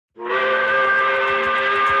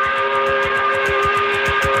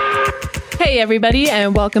Hey everybody,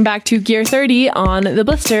 and welcome back to Gear 30 on the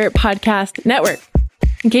Blister Podcast Network.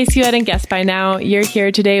 In case you hadn't guessed by now, you're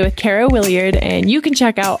here today with Kara Williard, and you can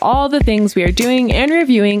check out all the things we are doing and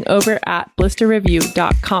reviewing over at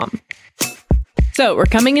blisterreview.com. So we're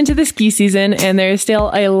coming into the ski season, and there is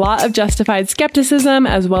still a lot of justified skepticism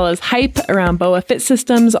as well as hype around BOA fit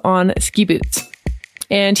systems on ski boots.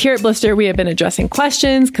 And here at Blister, we have been addressing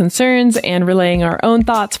questions, concerns, and relaying our own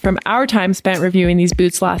thoughts from our time spent reviewing these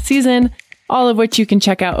boots last season, all of which you can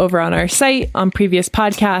check out over on our site, on previous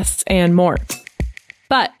podcasts, and more.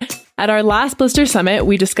 But at our last Blister Summit,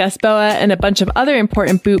 we discussed BOA and a bunch of other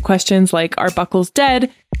important boot questions like, are buckles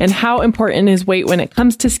dead? And how important is weight when it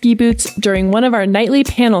comes to ski boots during one of our nightly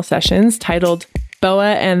panel sessions titled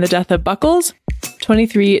BOA and the Death of Buckles,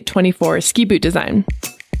 23-24 Ski Boot Design.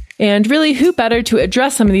 And really, who better to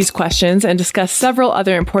address some of these questions and discuss several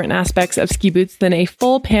other important aspects of ski boots than a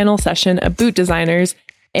full panel session of boot designers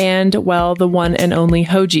and, well, the one and only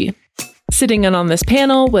Hoji. Sitting in on this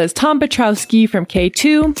panel was Tom Pietrowski from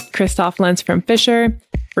K2, Christoph Lentz from Fischer,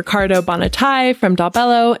 Riccardo Bonaiti from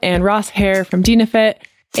Dalbello, and Herr from Dynafit,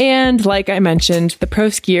 and, like I mentioned, the pro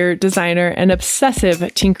skier, designer, and obsessive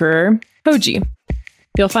tinkerer, Hoji.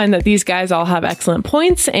 You'll find that these guys all have excellent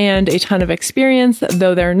points and a ton of experience,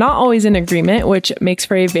 though they're not always in agreement, which makes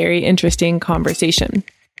for a very interesting conversation.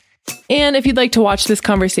 And if you'd like to watch this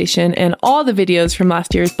conversation and all the videos from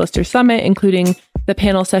last year's Blister Summit, including the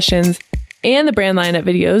panel sessions and the brand lineup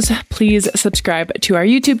videos, please subscribe to our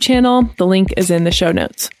YouTube channel. The link is in the show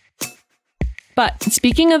notes. But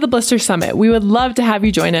speaking of the Blister Summit, we would love to have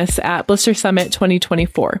you join us at Blister Summit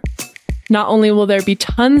 2024. Not only will there be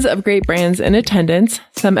tons of great brands in attendance,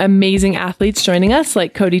 some amazing athletes joining us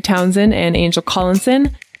like Cody Townsend and Angel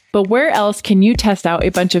Collinson, but where else can you test out a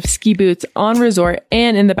bunch of ski boots on resort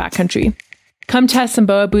and in the backcountry? Come test some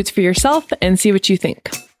BOA boots for yourself and see what you think.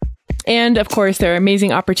 And of course, there are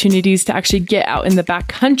amazing opportunities to actually get out in the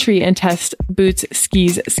backcountry and test boots,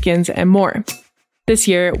 skis, skins, and more. This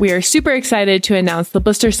year, we are super excited to announce the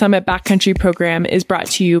Blister Summit Backcountry program is brought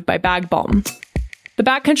to you by Bag Balm. The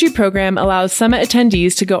Backcountry program allows Summit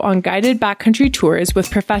attendees to go on guided backcountry tours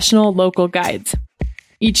with professional local guides.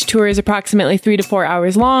 Each tour is approximately 3 to 4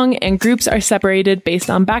 hours long, and groups are separated based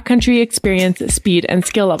on backcountry experience, speed, and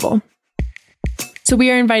skill level. So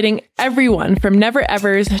we are inviting everyone from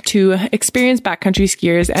never-evers to experienced backcountry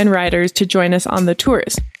skiers and riders to join us on the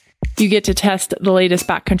tours. You get to test the latest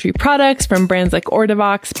backcountry products from brands like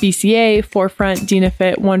Ortovox, BCA, Forefront,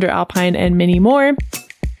 Dynafit, Wonder Alpine, and many more.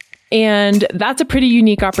 And that's a pretty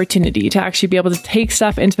unique opportunity to actually be able to take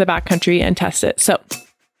stuff into the backcountry and test it. So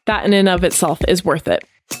that in and of itself is worth it.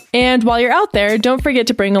 And while you're out there, don't forget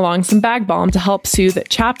to bring along some bag balm to help soothe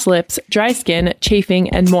chapped lips, dry skin, chafing,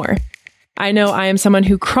 and more. I know I am someone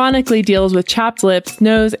who chronically deals with chapped lips,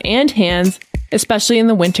 nose, and hands, especially in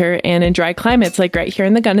the winter and in dry climates like right here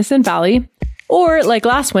in the Gunnison Valley, or like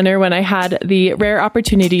last winter when I had the rare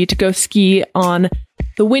opportunity to go ski on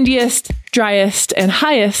the windiest, driest, and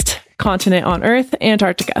highest continent on Earth,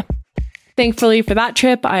 Antarctica. Thankfully for that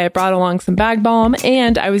trip, I had brought along some bag balm,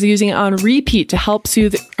 and I was using it on repeat to help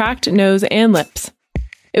soothe cracked nose and lips.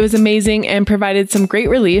 It was amazing and provided some great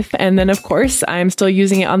relief, and then of course, I'm still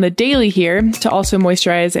using it on the daily here to also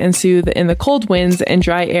moisturize and soothe in the cold winds and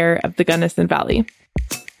dry air of the Gunnison Valley.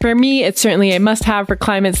 For me, it's certainly a must-have for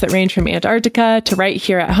climates that range from Antarctica to right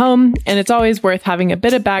here at home, and it's always worth having a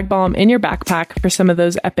bit of bag balm in your backpack for some of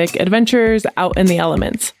those epic adventures out in the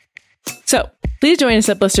elements. So, please join us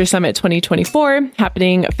at Blister Summit 2024,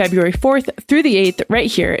 happening February 4th through the 8th right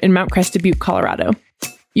here in Mount Crested Butte, Colorado.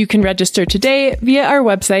 You can register today via our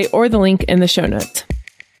website or the link in the show notes.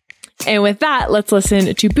 And with that, let's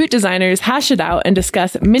listen to boot designers hash it out and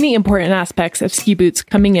discuss many important aspects of ski boots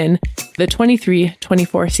coming in the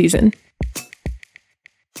 23-24 season.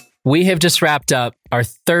 We have just wrapped up our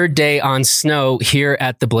third day on snow here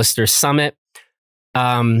at the Blister Summit.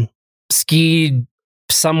 Skied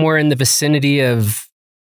somewhere in the vicinity of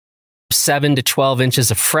 7 to 12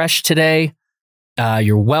 inches of fresh today.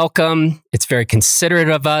 You're welcome. It's very considerate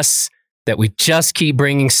of us that we just keep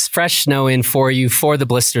bringing fresh snow in for you for the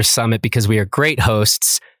Blister Summit because we are great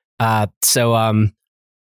hosts. So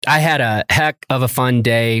I had a heck of a fun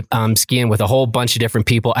day skiing with a whole bunch of different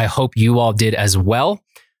people. I hope you all did as well.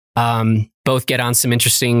 Both get on some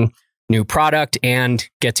interesting new product and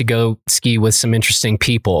get to go ski with some interesting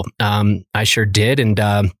people. I sure did. And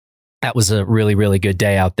that was a really, really good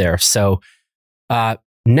day out there. So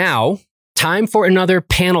now, time for another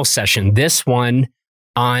panel session. This one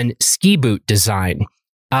on ski boot design.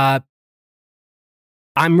 I'm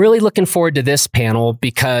really looking forward to this panel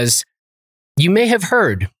because you may have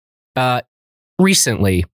heard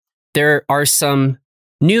recently there are some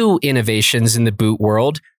new innovations in the boot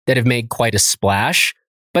world that have made quite a splash,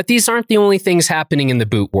 but these aren't the only things happening in the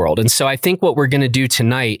boot world. And so I think what we're going to do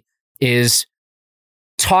tonight is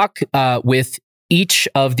talk with each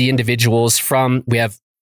of the individuals we have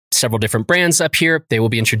several different brands up here. They will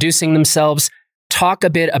be introducing themselves, talk a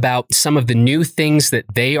bit about some of the new things that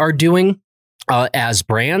they are doing as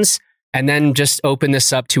brands, and then just open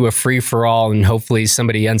this up to a free-for-all, and hopefully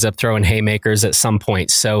somebody ends up throwing haymakers at some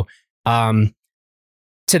point. So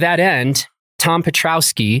to that end, Tom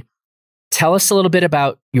Pietrowski, tell us a little bit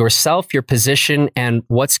about yourself, your position, and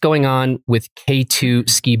what's going on with K2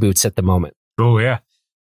 ski boots at the moment. Oh, yeah.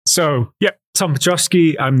 So, Tom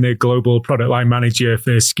Pietrowski. I'm the global product line manager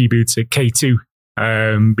for ski boots at K2.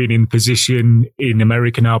 Been in position in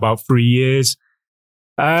America now about 3 years.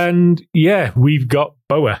 And we've got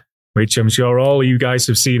BOA, which I'm sure all of you guys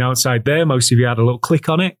have seen outside there. Most of you had a little click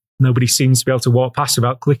on it. Nobody seems to be able to walk past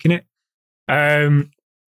without clicking it.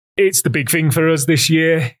 It's the big thing for us this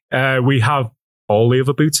year. We have all the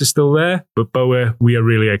other boots are still there, but BOA we are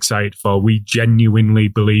really excited for. We genuinely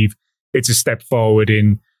believe it's a step forward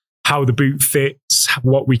in how the boot fits,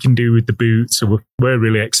 what we can do with the boot. So we're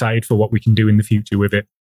really excited for what we can do in the future with it.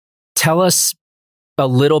 Tell us a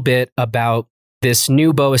little bit about this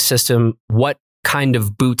new BOA system. What kind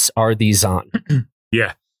of boots are these on?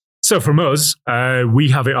 So from us, we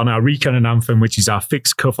have it on our Recon and Anthem, which is our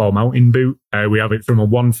fixed cuff or mountain boot. We have it from a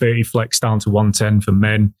 130 flex down to 110 for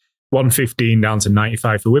men, 115 down to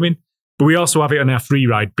 95 for women. But we also have it on our free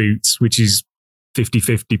ride boots, which is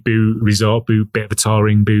 50-50 boot, resort boot, bit of a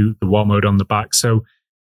touring boot, the warm mode on the back. So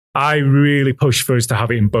I really push for us to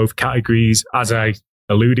have it in both categories. As I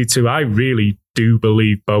alluded to, I really do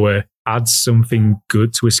believe BOA adds something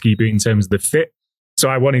good to a ski boot in terms of the fit. So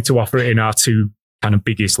I wanted to offer it in our two kind of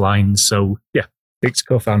biggest lines. So fixed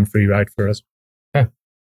cuff and free ride for us.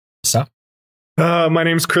 My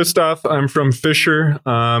name's Christoph. I'm from Fischer.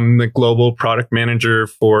 I'm the global product manager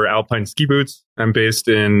for Alpine ski boots. I'm based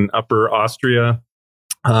in Upper Austria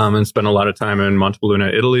and spend a lot of time in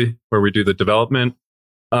Montebelluna, Italy, where we do the development.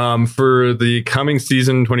 For the coming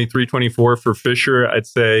season, 23-24 for Fischer, I'd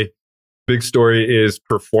say big story is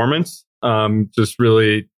performance. Just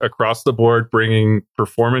really across the board, bringing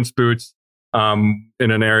performance boots in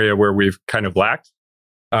an area where we've kind of lacked.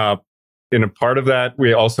 In a part of that,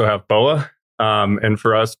 we also have BOA. And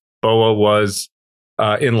for us, BOA was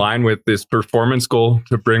in line with this performance goal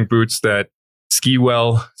to bring boots that ski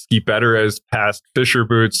well, ski better as past Fischer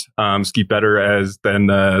boots, ski better as than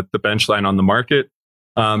the bench line on the market,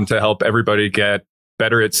 to help everybody get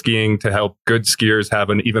better at skiing, to help good skiers have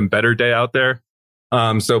an even better day out there.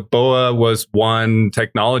 So BOA was one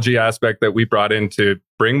technology aspect that we brought in to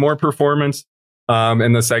bring more performance.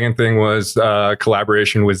 And the second thing was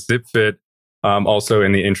collaboration with ZipFit, also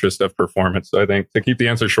in the interest of performance. So I think to keep the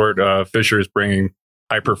answer short, Fischer is bringing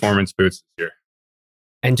high performance boots this year.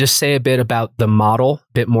 And just say a bit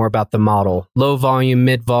more about the model, low volume,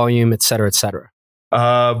 mid volume, et cetera, et cetera.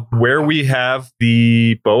 Where we have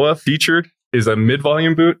the BOA featured is a mid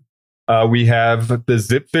volume boot. We have the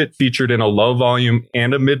ZipFit featured in a low volume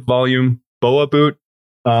and a mid volume BOA boot.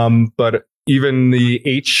 But even the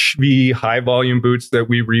HV high volume boots that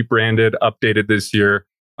we rebranded, updated this year,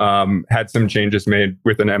 had some changes made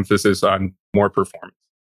with an emphasis on more performance.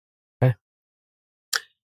 Okay.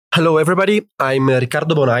 Hello, everybody. I'm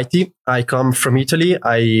Riccardo Bonaiti. I come from Italy.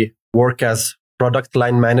 I work as product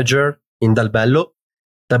line manager in Dalbello.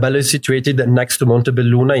 Dalbello is situated next to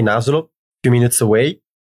Montebelluna in Asolo, a few minutes away.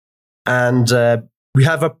 And we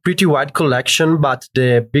have a pretty wide collection, but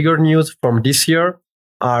the bigger news from this year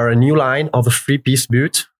are a new line of a three-piece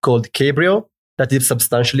boot called Cabrio that is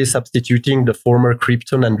substantially substituting the former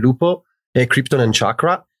Krypton and Lupo, Krypton and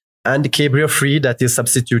Chakra, and the Cabrio 3 that is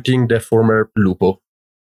substituting the former Lupo.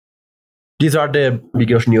 These are the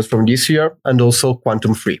biggest news from this year, and also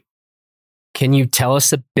Quantum 3. Can you tell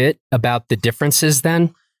us a bit about the differences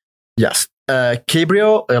then? Yes.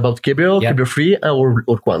 Cabrio, Cabrio 3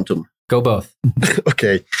 or Quantum? Go both.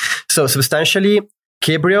 Okay. So substantially,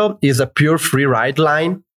 Cabrio is a pure free ride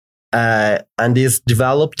line and is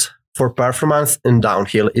developed for performance in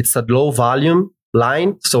downhill. It's a low volume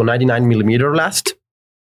line, so 99 millimeter last.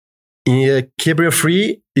 Cabrio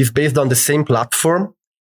 3 is based on the same platform,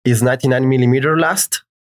 is 99 millimeter last,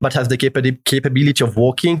 but has the capability of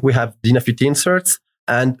walking. We have Dynafit inserts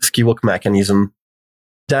and ski walk mechanism.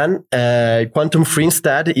 Then Quantum 3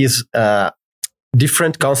 instead is a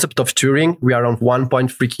different concept of touring. We are on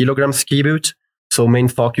 1.3 kilogram ski boot, so main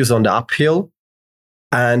focus on the uphill.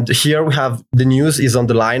 And here we have the news is on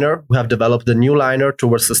the liner. We have developed a new liner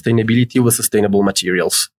towards sustainability with sustainable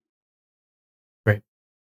materials. Great.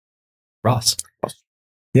 Ross.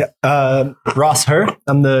 Yeah. Ross Herr.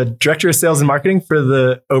 I'm the Director of Sales and Marketing for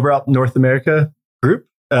the Oberalp North America group.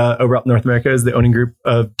 Oberalp North America is the owning group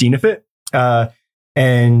of Dynafit.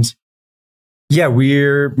 And yeah,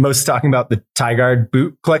 we're most talking about the TieGuard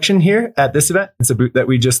boot collection here at this event. It's a boot that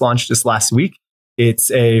we just launched just last week. It's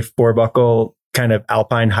a 4-buckle kind of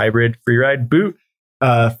alpine hybrid freeride boot.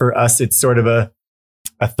 For us, it's sort of a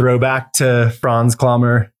throwback to Franz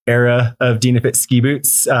Klammer era of Dynafit ski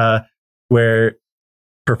boots, where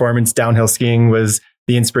performance downhill skiing was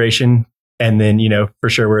the inspiration. And then, for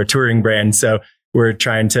sure, we're a touring brand. So we're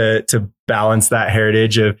trying to balance that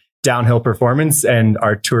heritage of downhill performance and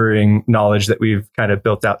our touring knowledge that we've kind of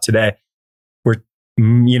built out today. We're,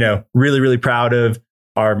 really, really proud of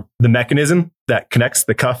the mechanism that connects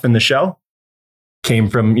the cuff and the shell. Came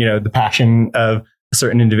from, the passion of a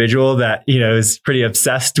certain individual that, is pretty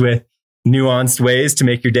obsessed with nuanced ways to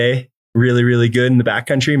make your day really, really good in the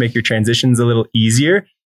backcountry, make your transitions a little easier.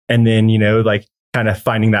 And then, kind of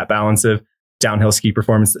finding that balance of downhill ski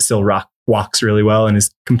performance that still walks really well and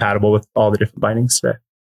is compatible with all the different bindings today.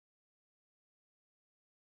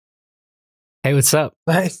 Hey, what's up?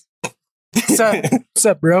 Nice. What's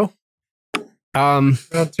up, bro? Round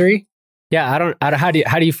 3? Yeah, how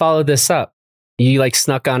do you follow this up? You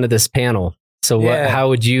snuck onto this panel. So how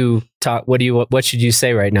would you talk? What should you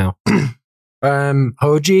say right now?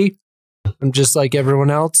 Hoji. I'm just like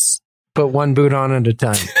everyone else. Put one boot on at a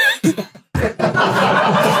time.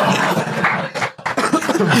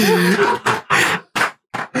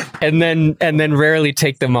 and then rarely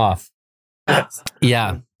take them off.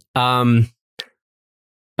 Yeah.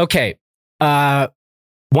 Okay.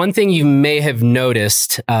 One thing you may have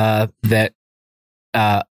noticed that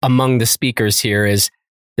among the speakers here is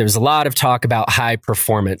there's a lot of talk about high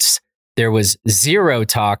performance. There was zero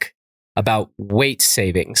talk about weight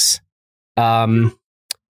savings.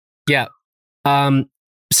 Yeah.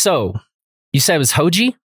 So you said it was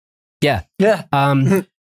Hoji? Yeah. Yeah.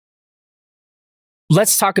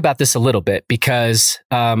 Let's talk about this a little bit because,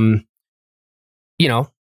 in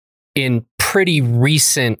pretty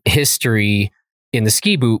recent history in the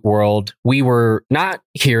ski boot world, we were not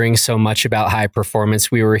hearing so much about high performance.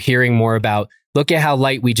 We were hearing more about, look at how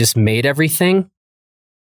light we just made everything.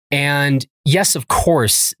 And yes, of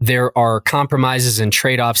course, there are compromises and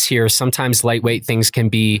trade-offs here. Sometimes lightweight things can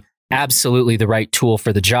be absolutely the right tool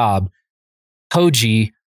for the job.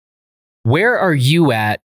 Hoji, where are you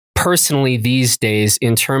at personally these days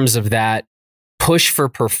in terms of that push for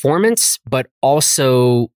performance, but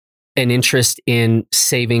also an interest in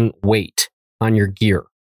saving weight on your gear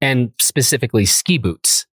and specifically ski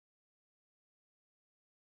boots?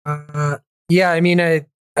 Yeah,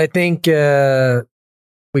 I think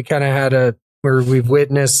we kind of had where we've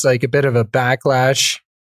witnessed a bit of a backlash,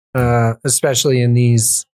 especially in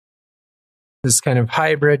this kind of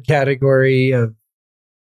hybrid category of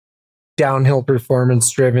downhill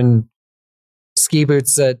performance driven ski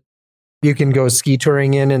boots that you can go ski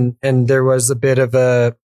touring in. And there was a bit of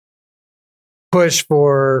a push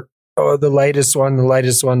for, the lightest one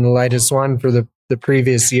for the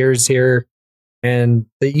previous years here. And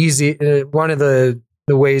one of the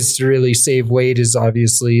ways to really save weight is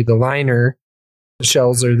obviously the liner. The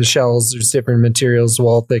shells are the shells. There's different materials,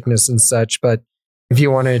 wall thickness and such. But if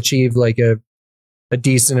you want to achieve a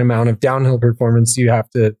decent amount of downhill performance, you have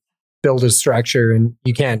to build a structure, and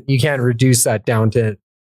you can't reduce that down to,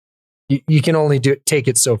 you can only take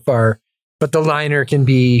it so far. But the liner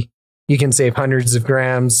you can save hundreds of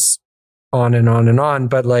grams on and on and on.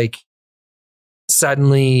 But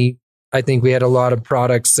suddenly, I think we had a lot of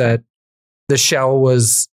products that the shell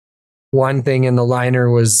was one thing and the liner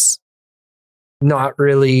was not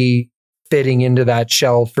really fitting into that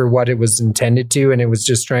shell for what it was intended to. And it was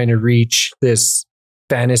just trying to reach this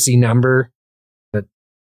fantasy number that,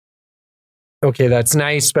 okay, that's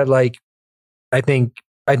nice. But I think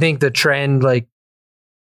the trend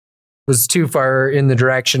was too far in the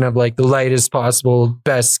direction of the lightest possible,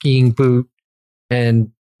 best skiing boot.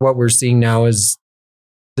 And what we're seeing now is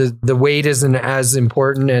the weight isn't as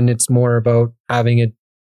important, and it's more about having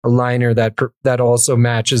a liner that also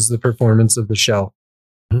matches the performance of the shell.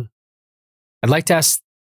 I'd like to ask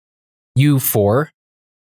you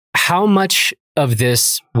how much of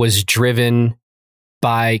this was driven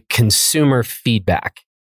by consumer feedback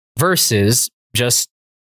versus just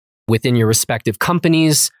within your respective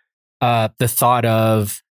companies, the thought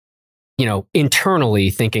of,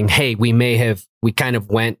 internally thinking, hey, we kind of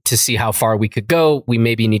went to see how far we could go. We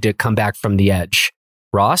maybe need to come back from the edge.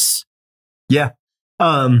 Ross? Yeah.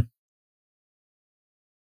 I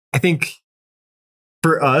think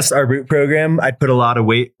for us, our boot program, I'd put a lot of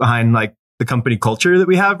weight behind the company culture that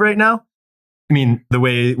we have right now. mean, the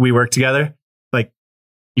way we work together, like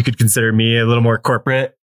you could consider me a little more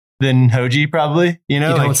corporate than Hoji, probably, You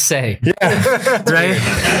don't say. Yeah. Right.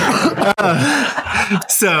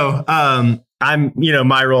 So, I'm,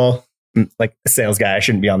 my role, like a sales guy, I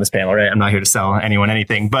shouldn't be on this panel, right? I'm not here to sell anyone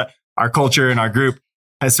anything, but our culture and our group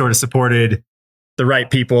has sort of supported the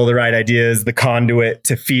right people, the right ideas, the conduit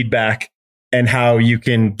to feedback, and how you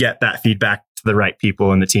can get that feedback to the right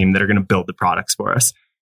people in the team that are going to build the products for us.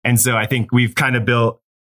 And so I think we've kind of built,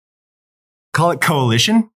 call it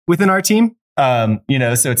coalition within our team. So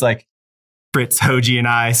it's like Fritz, Hoji, and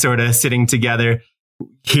I sort of sitting together,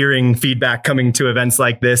 hearing feedback, coming to events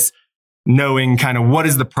like this, knowing kind of what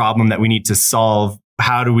is the problem that we need to solve?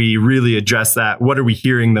 How do we really address that? What are we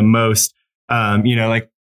hearing the most?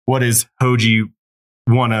 Like what does Hoji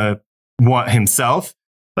want himself?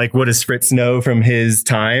 Like what does Fritz know from his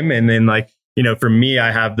time? And then for me,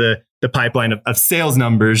 I have the pipeline of sales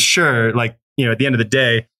numbers. Sure. Like, at the end of the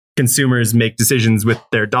day, consumers make decisions with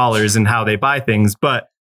their dollars and how they buy things, but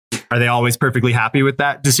are they always perfectly happy with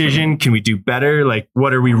that decision? Can we do better? Like,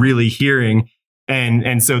 what are we really hearing?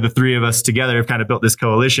 And so the three of us together have kind of built this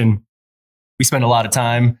coalition. We spend a lot of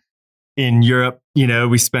time in Europe.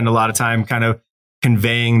 We spend a lot of time kind of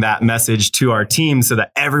conveying that message to our team so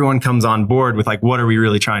that everyone comes on board with like, what are we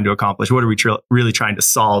really trying to accomplish? What are we really trying to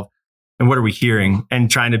solve? And what are we hearing?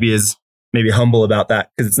 And trying to be as maybe humble about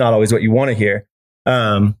that, because it's not always what you want to hear.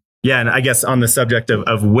 And I guess on the subject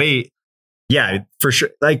of weight, yeah, for sure.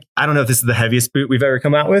 Like, I don't know if this is the heaviest boot we've ever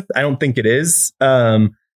come out with. I don't think it is.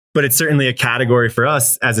 But it's certainly a category for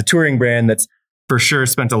us as a touring brand that's for sure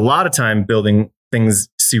spent a lot of time building things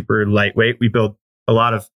super lightweight. We build a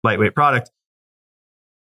lot of lightweight product.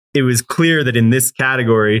 It was clear that in this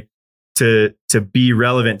category, to be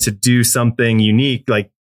relevant, to do something unique,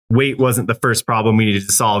 like weight wasn't the first problem we needed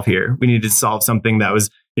to solve here. We needed to solve something that was,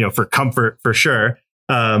 for comfort for sure.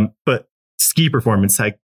 But ski performance,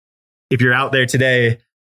 like if you're out there today,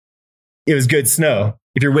 it was good snow.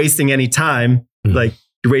 If you're wasting any time, like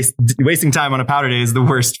you're wasting time on a powder day is the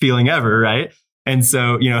worst feeling ever, right? And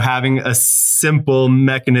so, having a simple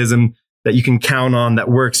mechanism that you can count on that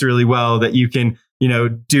works really well, that you can,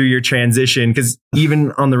 do your transition. Because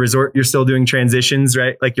even on the resort, you're still doing transitions,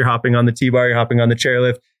 right? Like you're hopping on the T-bar, you're hopping on the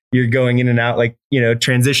chairlift, you're going in and out. Like,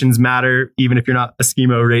 transitions matter, even if you're not a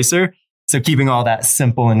skimo racer. So keeping all that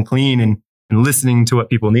simple and clean and listening to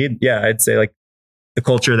what people need. Yeah, I'd say like the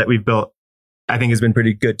culture that we've built, I think has been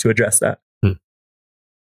pretty good to address that.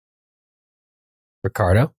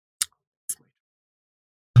 Riccardo?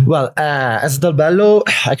 Well, as Dalbello,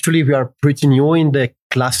 actually, we are pretty new in the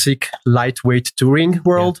classic lightweight touring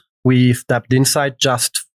world. Yeah. We stepped inside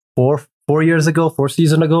just 4 seasons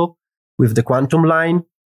ago with the Quantum line.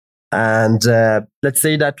 And let's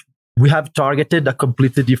say that we have targeted a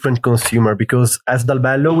completely different consumer, because as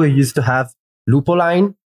Dalbello, we used to have Lupo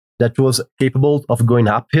line that was capable of going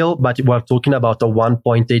uphill, but we're talking about a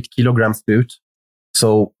 1.8 kilograms boot.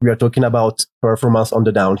 So we are talking about performance on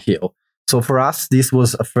the downhill. So for us, this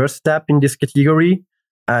was a first step in this category.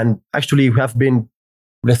 And actually, we have been,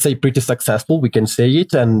 let's say, pretty successful, we can say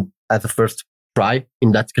it, and as a first try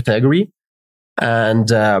in that category. And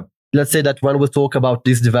let's say that when we talk about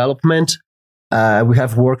this development, we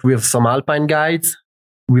have worked with some Alpine guides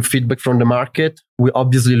with feedback from the market. We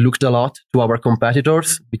obviously looked a lot to our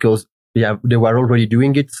competitors because they were already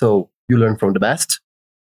doing it. So you learn from the best.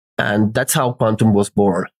 And that's how Quantum was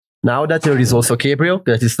born. Now that there is also Cabrio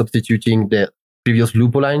that is substituting the previous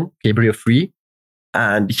Lupo line, Cabrio 3.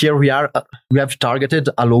 And here we have targeted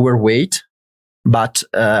a lower weight, but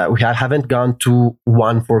we haven't gone to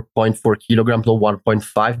 1.4 kilograms or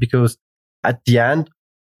 1.5, because at the end,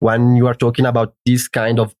 when you are talking about this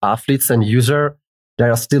kind of athletes and user, they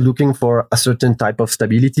are still looking for a certain type of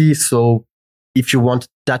stability. So if you want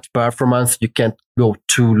that performance, you can't go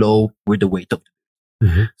too low with the weight of the.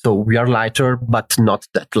 Mm-hmm. So we are lighter, but not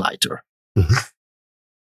that lighter. Mm-hmm.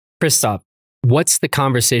 Christoph, what's the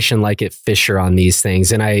conversation like at Fischer on these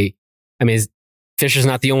things? And I mean, Fischer's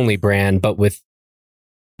not the only brand, but with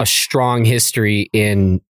a strong history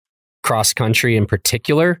in cross country in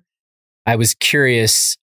particular, I was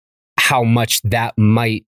curious how much that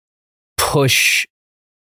might push,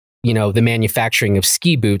 the manufacturing of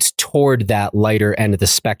ski boots toward that lighter end of the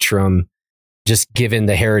spectrum, just given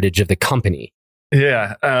the heritage of the company.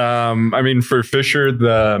 Yeah. For Fischer,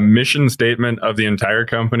 the mission statement of the entire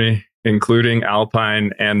company, including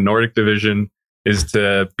Alpine and Nordic division, is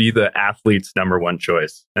to be the athlete's number one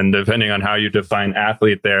choice. And depending on how you define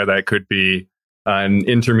athlete there, that could be an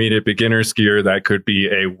intermediate beginner skier, that could be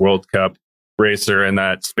a World Cup racer, and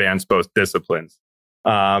that spans both disciplines.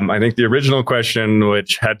 I think the original question,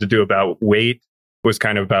 which had to do about weight, was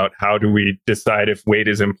kind of about how do we decide if weight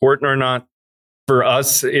is important or not. For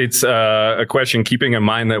us, it's a question keeping in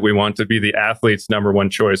mind that we want to be the athlete's number one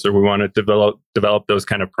choice, or we want to develop those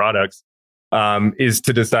kind of products, is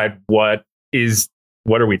to decide what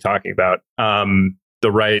are we talking about?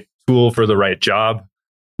 The right tool for the right job.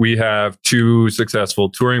 We have two successful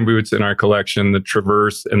touring boots in our collection, the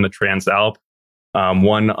Traverse and the Transalp,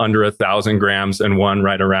 one under 1,000 grams and one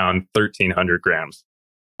right around 1,300 grams.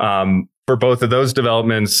 For both of those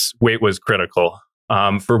developments, weight was critical.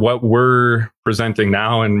 For what we're presenting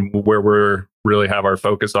now and where we're really have our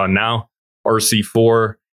focus on now,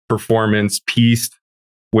 RC4, Performance, Piste,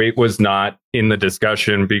 weight was not in the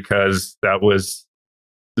discussion because that was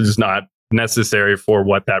just not necessary for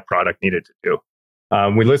what that product needed to do.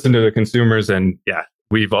 We listened to the consumers, and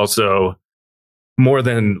we've also, more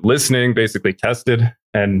than listening, basically tested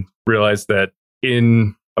and realized that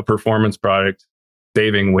in a performance product,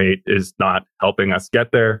 saving weight is not helping us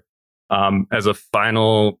get there. As a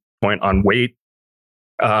final point on weight,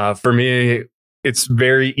 for me, it's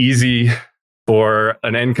very easy for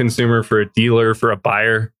an end consumer, for a dealer, for a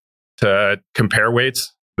buyer to compare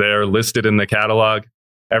weights. They're listed in the catalog.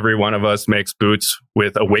 Every one of us makes boots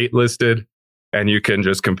with a weight listed, and you can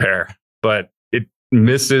just compare. But it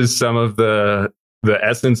misses some of the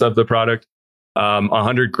essence of the product.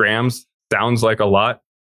 100 grams sounds like a lot,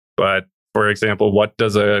 but for example, what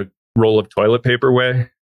does a roll of toilet paper weigh?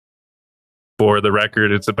 For the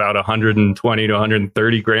record, it's about 120 to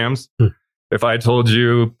 130 grams. If I told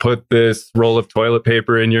you put this roll of toilet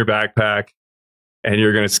paper in your backpack and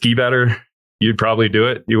you're going to ski better, you'd probably do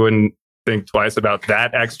it. You wouldn't think twice about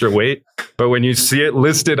that extra weight. But when you see it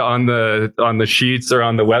listed on the sheets or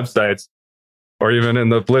on the websites, or even in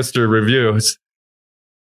the blister reviews,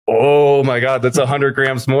 oh my God, that's 100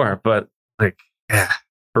 grams more. But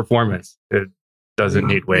performance, it doesn't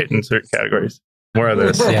need weight in certain categories. More of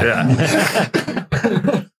this.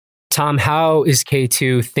 Yeah. Tom, how is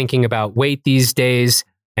K2 thinking about weight these days,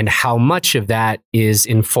 and how much of that is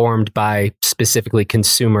informed by specifically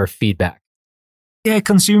consumer feedback? Yeah,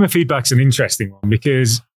 consumer feedback's an interesting one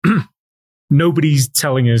because nobody's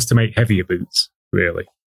telling us to make heavier boots, really.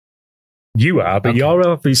 You are, but you're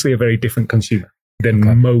obviously a very different consumer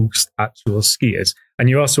than most actual skiers. And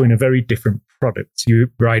you're also in a very different product.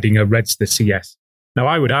 You're riding a Redster CS. Now,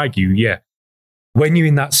 I would argue, when you're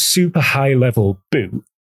in that super high level boot,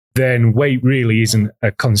 then weight really isn't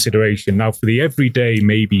a consideration. Now, for the everyday,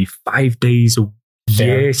 maybe 5 days a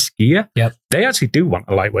year skier, they actually do want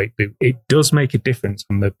a lightweight boot. It does make a difference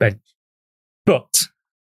on the bench. But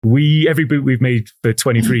every boot we've made for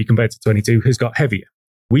 23 compared to 22 has got heavier.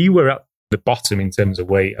 We were at the bottom in terms of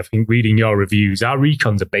weight. I think reading your reviews, our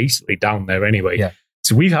recons are basically down there anyway. Yeah.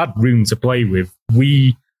 So we've had room to play with.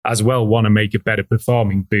 We as well want to make a better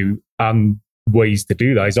performing boot, and ways to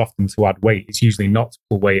do that is often to add weight. It's usually not to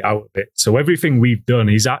pull weight out of it. So everything we've done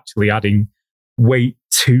is actually adding weight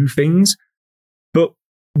to things, but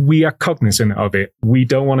we are cognizant of it. We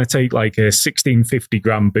don't want to take like a 1650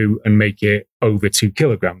 gram boot and make it over 2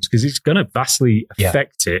 kilograms because it's going to vastly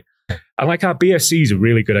affect it. And like our BFC is a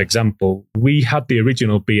really good example. We had the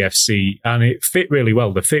original BFC and it fit really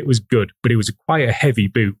well. The fit was good, but it was quite a heavy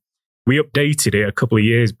boot. We updated it a couple of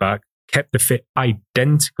years back, kept the fit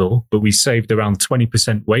identical, but we saved around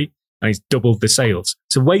 20% weight and it's doubled the sales.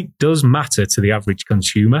 So weight does matter to the average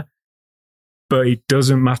consumer, but it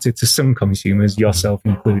doesn't matter to some consumers, yourself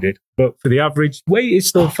included. But for the average, weight is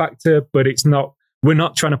still a factor, but we're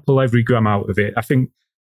not trying to pull every gram out of it. I think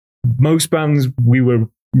most brands, we were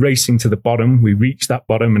racing to the bottom. We reached that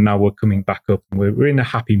bottom and now we're coming back up. And we're in a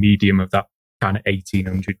happy medium of that kind of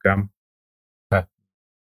 1,800 gram.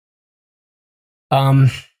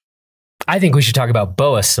 I think we should talk about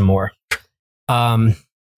BOA some more.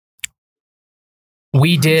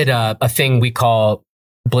 We did a thing we call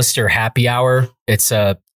Blister Happy Hour. It's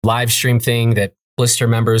a live stream thing that Blister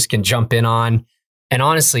members can jump in on. And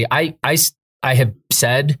honestly, I have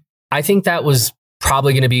said, I think that was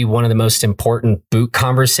probably going to be one of the most important boot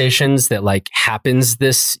conversations that happens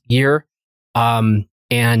this year.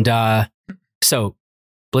 So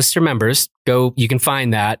Blister members, you can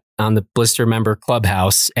find that on the Blister member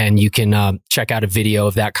clubhouse and you can check out a video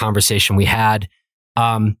of that conversation we had.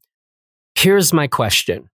 Here's my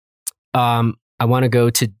question. I want to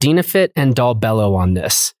go to Dynafit and Dalbello on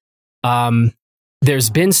this.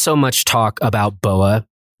 There's been so much talk about BOA.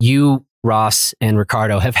 You, Ross, and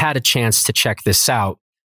Riccardo have had a chance to check this out.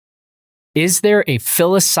 Is there a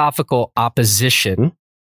philosophical opposition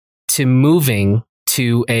to moving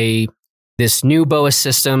to this new BOA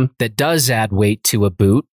system that does add weight to a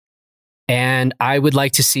boot? And I would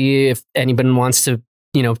like to see if anyone wants to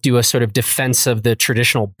do a sort of defense of the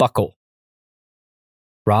traditional buckle.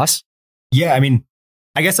 Ross? Yeah, I mean,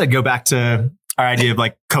 I guess I'd go back to our idea of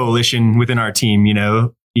like coalition within our team.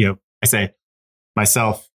 I say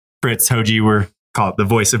myself, Fritz, Hoji, we're called the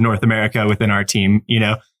voice of North America within our team,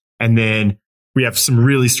 and then we have some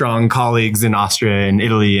really strong colleagues in Austria and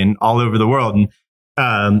Italy and all over the world.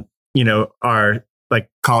 And, our like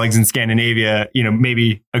colleagues in Scandinavia,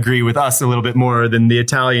 maybe agree with us a little bit more than the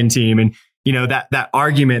Italian team. And, that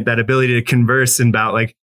argument, that ability to converse about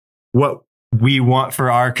like what we want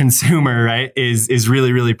for our consumer, right, is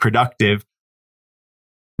really, really productive.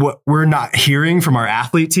 What we're not hearing from our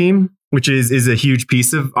athlete team, which is a huge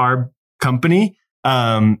piece of our company,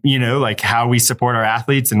 like how we support our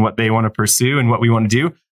athletes and what they want to pursue and what we want to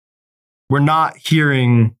do. We're not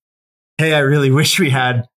hearing, hey, I really wish we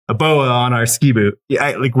had a BOA on our ski boot.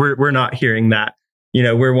 We're not hearing that.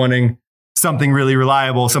 We're wanting something really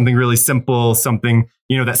reliable, something really simple, something,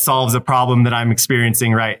 that solves a problem that I'm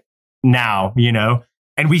experiencing right now,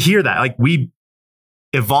 and we hear that, like we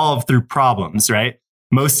evolve through problems, right?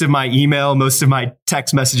 Most of my email, most of my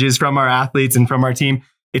text messages from our athletes and from our team,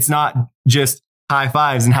 it's not just high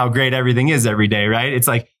fives and how great everything is every day, right? It's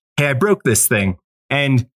like, hey, I broke this thing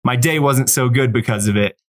and my day wasn't so good because of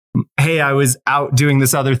it. Hey, I was out doing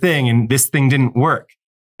this other thing and this thing didn't work.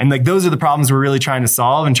 And like, those are the problems we're really trying to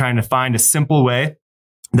solve and trying to find a simple way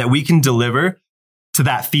that we can deliver to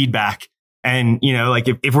that feedback. And,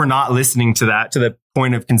 if we're not listening to that, to the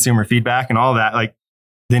point of consumer feedback and all that, like,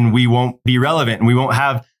 then we won't be relevant and we won't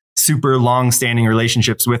have super long standing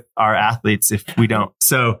relationships with our athletes if we don't.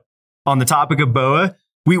 So on the topic of BOA,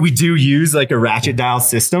 we do use like a ratchet dial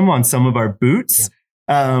system on some of our boots.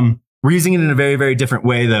 Yeah. We're using it in a very, very different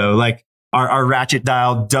way though. Like our ratchet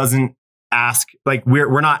dial doesn't ask, like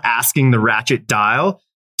we're not asking the ratchet dial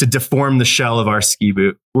to deform the shell of our ski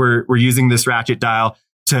boot. We're using this ratchet dial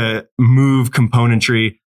to move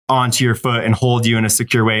componentry onto your foot and hold you in a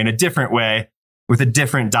secure way, in a different way with a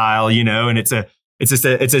different dial, and it's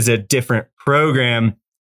a different program,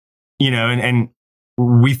 and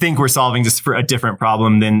we think we're solving just for a different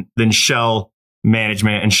problem than shell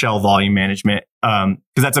management and shell volume management. Cause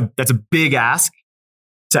that's a big ask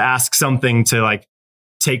to ask something to like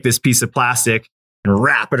take this piece of plastic and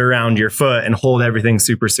wrap it around your foot and hold everything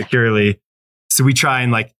super securely. So we try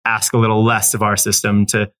and like ask a little less of our system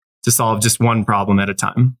to solve just one problem at a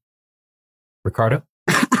time. Riccardo?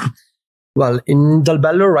 Well, in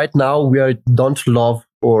Dalbello right now, we don't love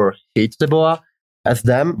or hate the BOA as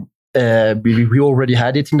them. We already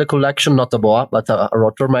had it in the collection, not a BOA, but a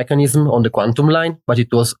rotor mechanism on the Quantum line, but it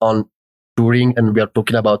was on touring, and we are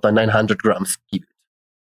talking about a 900 grams ski boot.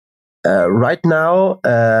 Right now,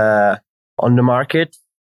 on the market,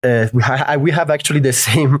 we have actually the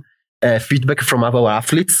same feedback from our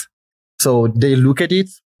athletes. So they look at it,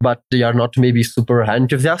 but they are not maybe super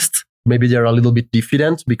enthusiastic. Maybe they're a little bit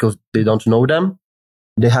diffident because they don't know them.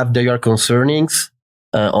 They have their concernings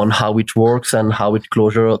on how it works and how it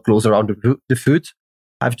close around the foot.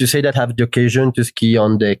 I have to say that I have the occasion to ski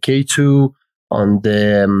on the K2, and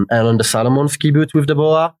on the Salomon ski boot with the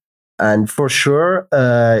BOA. And for sure,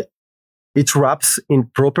 it wraps in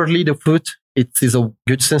properly the foot. It is a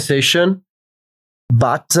good sensation.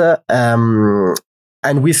 But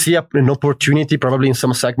and we see an opportunity probably in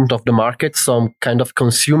some segment of the market, some kind of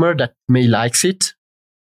consumer that may likes it.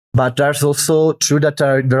 But there's also true that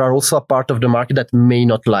there are also a part of the market that may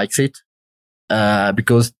not likes it,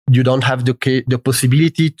 because you don't have the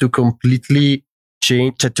possibility to completely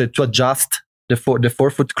change, to adjust the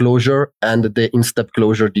forefoot closure and the instep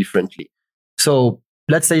closure differently. So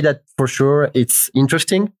let's say that for sure it's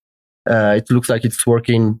interesting. It looks like it's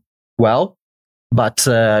working well. But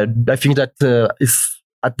I think that is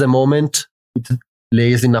at the moment it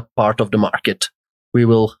lays in a part of the market. We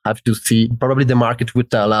will have to see. Probably the market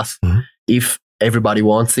would tell us if everybody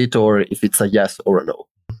wants it or if it's a yes or a no.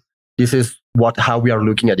 This is how we are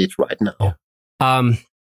looking at it right now.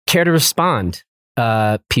 Care to respond?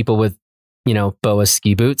 People with BOA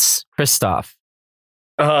ski boots. Christoph.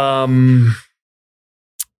 BOA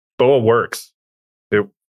works. It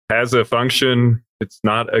has a function. It's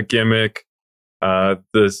not a gimmick.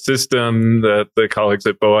 The system that the colleagues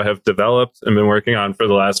at BOA have developed and been working on for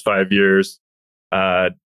the last 5 years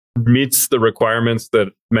meets the requirements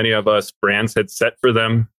that many of us brands had set for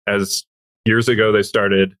them as years ago they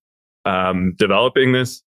started developing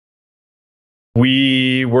this.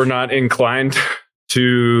 We were not inclined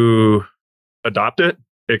to adopt it.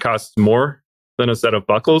 It costs more than a set of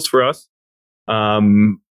buckles for us.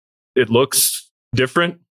 It looks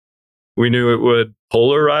different. We knew it would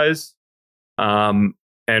polarize. And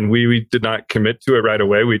we did not commit to it right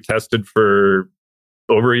away. We tested for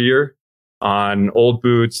over a year on old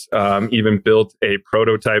boots, even built a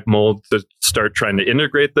prototype mold to start trying to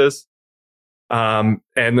integrate this. And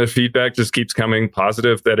the feedback just keeps coming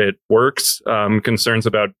positive that it works. Concerns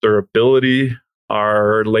about durability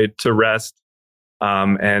are laid to rest,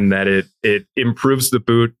 and that it improves the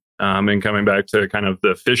boot. And coming back to kind of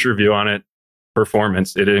the Fischer view on it,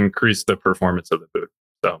 performance, it increased the performance of the boot.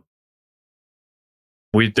 So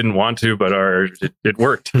we didn't want to, but it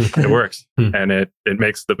worked. It works, and it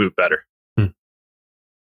makes the boot better.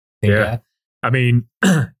 Yeah. I mean,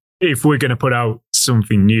 if we're going to put out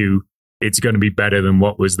something new, it's going to be better than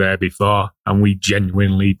what was there before. And we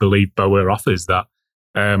genuinely believe BOA offers that.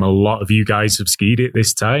 A lot of you guys have skied it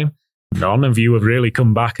this time. None of you have really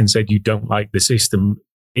come back and said you don't like the system.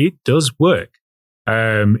 It does work.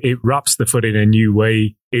 It wraps the foot in a new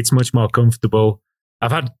way. It's much more comfortable.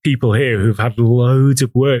 I've had people here who've had loads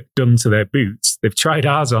of work done to their boots. They've tried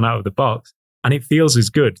ours on out of the box and it feels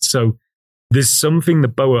as good. So there's something the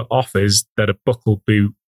BOA offers that a buckle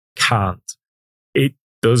boot can't. It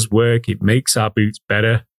does work. It makes our boots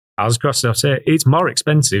better. As Christoph said, it's more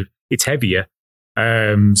expensive. It's heavier.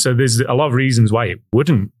 So there's a lot of reasons why it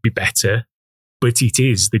wouldn't be better, but it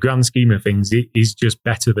is. The grand scheme of things, it is just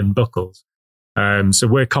better than buckles. So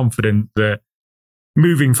we're confident that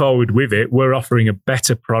moving forward with it, we're offering a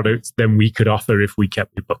better product than we could offer if we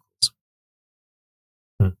kept with buckles.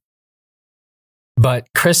 But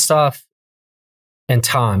Christoph and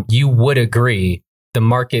Tom, you would agree the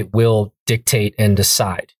market will dictate and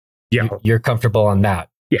decide. Yeah. You're comfortable on that?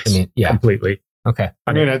 Yes, I mean, yeah. Completely. Okay.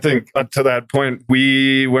 I mean, I think to that point,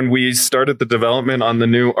 when we started the development on the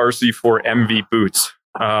new RC4 MV boots,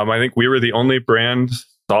 I think we were the only brand.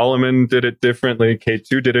 Solomon did it differently.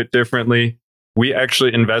 K2 did it differently. We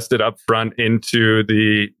actually invested up front into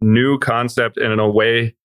the new concept and in a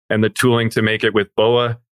way and the tooling to make it with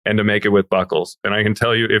BOA and to make it with buckles. And I can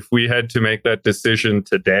tell you, if we had to make that decision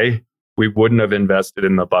today, we wouldn't have invested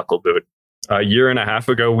in the buckle boot. A year and a half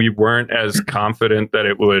ago, we weren't as confident that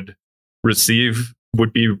it would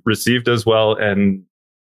be received as well. And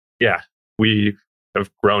yeah, we have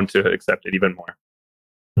grown to accept it even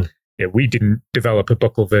more. Yeah, we didn't develop a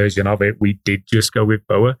buckle version of it. We did just go with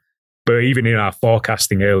BOA. But even in our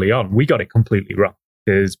forecasting early on, we got it completely wrong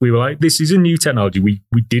because we were like, this is a new technology. We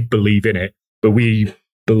did believe in it, but we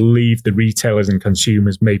believe the retailers and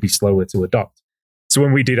consumers may be slower to adopt. So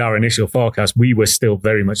when we did our initial forecast, we were still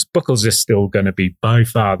very much, buckles are still going to be by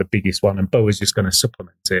far the biggest one and BOA is just going to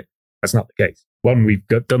supplement it. That's not the case. When we've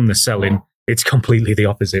done the selling, it's completely the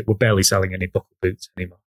opposite. We're barely selling any buckle boots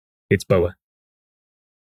anymore. It's BOA.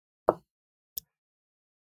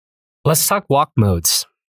 Let's talk walk modes.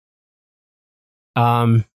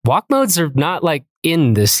 Walk modes are not like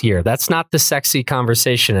in this year. That's not the sexy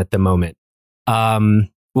conversation at the moment.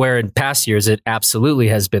 Where in past years, it absolutely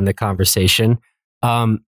has been the conversation.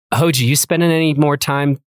 Hoji, you spending any more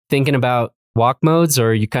time thinking about walk modes or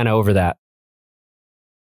are you kind of over that?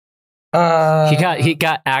 He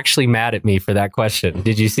got actually mad at me for that question.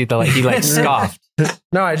 Did you see he scoffed?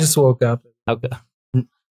 No, I just woke up. Okay.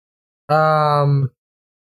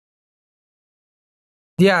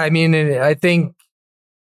 Yeah, I mean, I think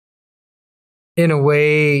in a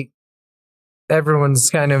way, everyone's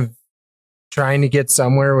kind of trying to get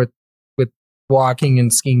somewhere with walking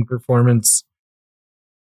and skiing performance,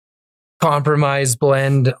 compromise,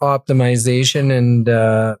 blend, optimization. And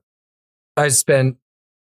I spent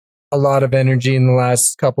a lot of energy in the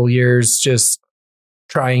last couple years just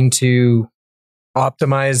trying to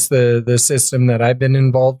optimize the system that I've been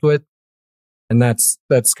involved with. And that's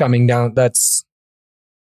coming down. That's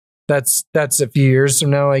a few years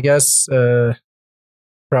from now, I guess,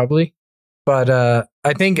 probably. But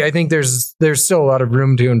I think there's still a lot of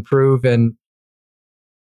room to improve. And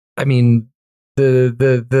I mean,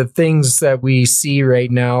 the things that we see right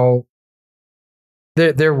now,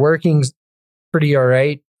 they're working pretty all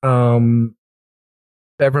right.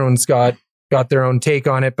 Everyone's got their own take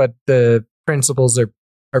on it, but the principles are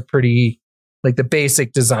pretty, like the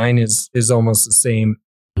basic design is almost the same.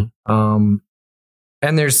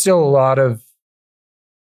 And there's still a lot of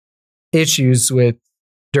issues with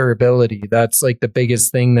durability. That's like the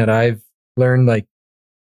biggest thing that I've learned, like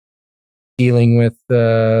dealing with.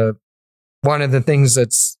 One of the things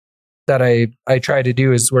that I try to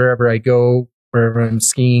do is wherever I go, wherever I'm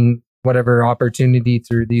skiing, whatever opportunity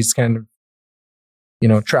through these kind of,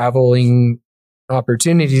 traveling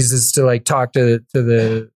opportunities is to like talk to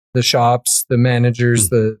the shops, the managers,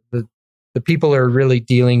 the people who are really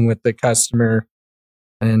dealing with the customer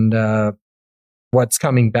and what's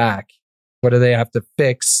coming back. What do they have to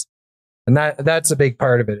fix? And that's a big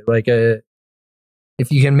part of it. Like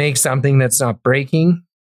if you can make something that's not breaking,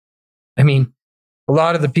 I mean, a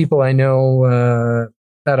lot of the people I know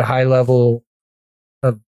at a high level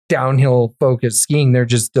of downhill focused skiing, they're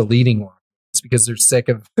just deleting walkmodes because they're sick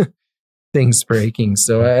of things breaking.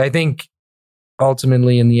 So I think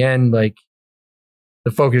ultimately in the end, like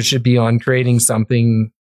the focus should be on creating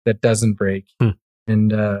something that doesn't break.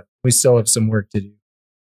 And we still have some work to do.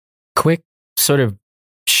 Quick sort of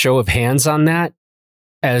show of hands on that,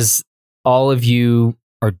 as all of you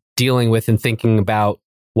are dealing with and thinking about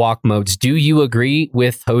walk modes. Do you agree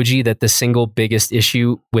with Hoji that the single biggest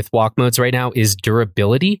issue with walk modes right now is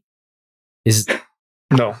durability?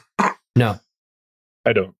 No,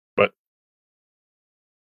 I don't. But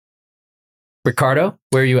Riccardo,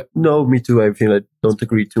 where are you at? No, me too. I feel I don't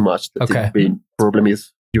agree too much. The main problem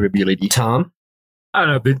is durability. Tom? I don't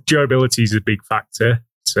know. The durability is a big factor,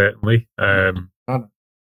 certainly.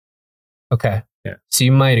 Okay. Yeah. So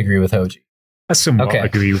you might agree with Hoji. I somewhat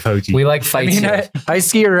agree with Hoji. We like fights. I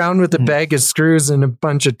ski around with a bag of screws and a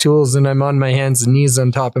bunch of tools, and I'm on my hands and knees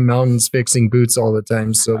on top of mountains fixing boots all the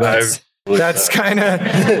time. So that's kind of,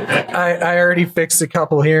 I already fixed a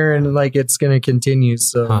couple here, and like it's going to continue.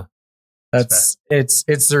 So it's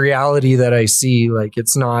the reality that I see. Like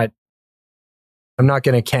it's not, I'm not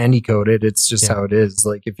going to candy coat it. It's just how it is.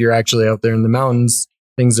 Like if you're actually out there in the mountains,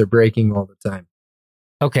 things are breaking all the time.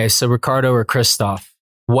 Okay, so Riccardo or Christoph,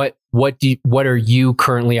 what are you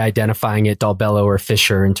currently identifying at Dalbello or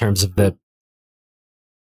Fischer in terms of the?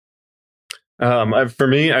 For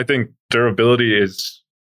me, I think durability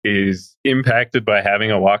is impacted by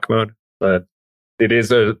having a walk mode, but it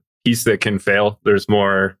is a piece that can fail. There's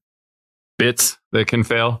more bits that can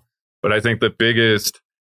fail, but I think the biggest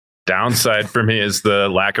downside for me is the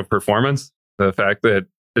lack of performance. The fact that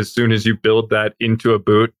as soon as you build that into a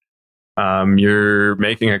boot, you're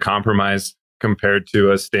making a compromise compared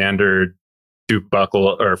to a standard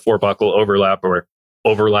 2-buckle or 4-buckle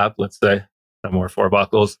overlap, let's say, no more 4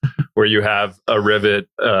 buckles, where you have a rivet,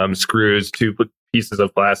 screws, 2 pieces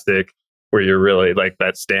of plastic, where you're really like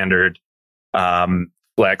that standard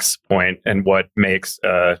flex point and what makes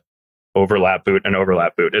a overlap boot an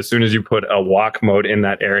overlap boot. As soon as you put a walk mode in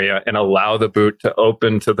that area and allow the boot to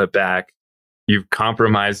open to the back, you've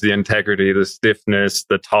compromised the integrity, the stiffness,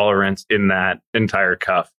 the tolerance in that entire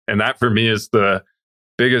cuff. And that for me is the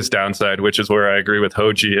biggest downside, which is where I agree with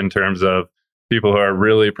Hoji in terms of people who are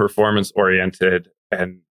really performance oriented.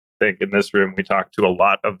 And I think in this room, we talk to a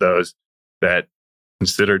lot of those that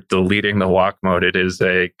consider deleting the walk mode. It is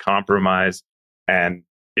a compromise. And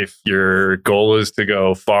if your goal is to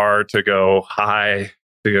go far, to go high,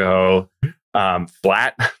 to go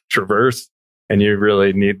flat, traverse, and you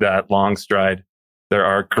really need that long stride, there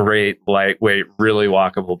are great, lightweight, really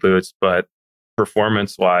walkable boots, but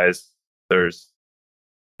performance-wise,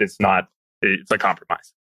 it's a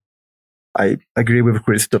compromise. I agree with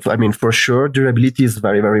Christoph. I mean, for sure, durability is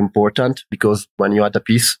very, very important because when you add a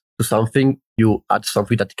piece to something, you add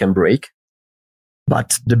something that can break.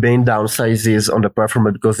 But the main downside is on the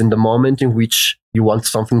performance because in the moment in which you want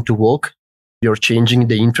something to walk, you're changing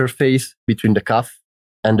the interface between the cuff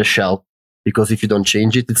and the shell. Because if you don't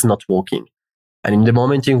change it, it's not walking. And in the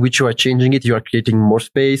moment in which you are changing it, you are creating more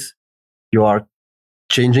space, you are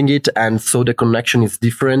changing it, and so the connection is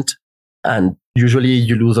different. And usually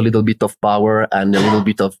you lose a little bit of power and a little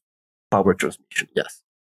bit of power transmission. Yes.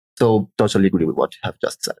 So totally agree with what you have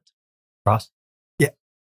just said. Ross? Yeah.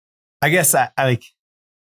 I guess I like,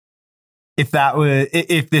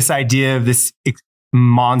 if this idea of this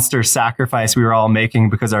monster sacrifice we were all making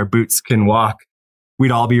because our boots can walk,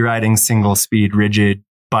 we'd all be riding single speed rigid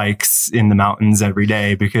bikes in the mountains every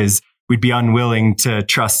day because we'd be unwilling to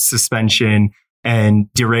trust suspension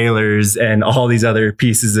and derailleurs and all these other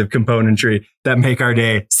pieces of componentry that make our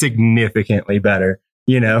day significantly better.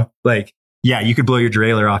 You know, like, yeah, you could blow your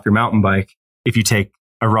derailleur off your mountain bike if you take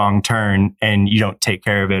a wrong turn and you don't take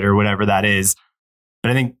care of it or whatever that is.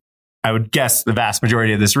 But I think I would guess the vast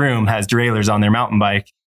majority of this room has derailleurs on their mountain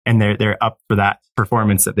bike and they're up for that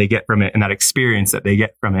performance that they get from it and that experience that they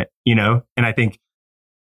get from it, you know? And I think,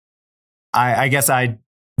 I guess I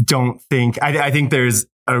don't think, I think there's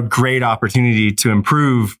a great opportunity to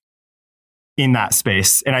improve in that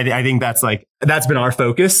space. And I think that's been our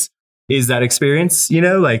focus, is that experience, you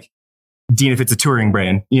know, like Dynafit's a touring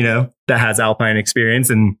brand, you know, that has alpine experience.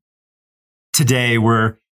 And today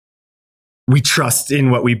we trust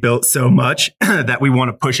in what we built so much that we want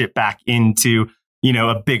to push it back into, you know,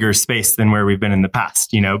 a bigger space than where we've been in the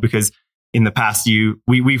past, you know, because in the past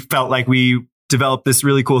we felt like we developed this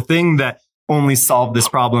really cool thing that only solved this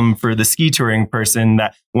problem for the ski touring person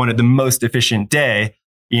that wanted the most efficient day,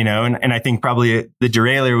 you know, and I think probably the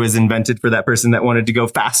derailleur was invented for that person that wanted to go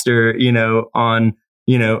faster, you know, on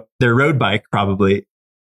their road bike probably.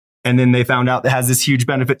 And then they found out that has this huge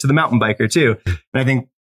benefit to the mountain biker too. And I think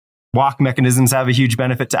walk mechanisms have a huge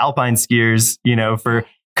benefit to alpine skiers, for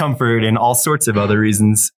comfort and all sorts of other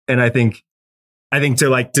reasons. And I think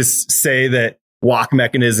to just say that walk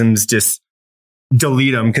mechanisms, just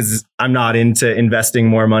delete them because I'm not into investing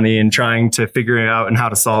more money and trying to figure out and how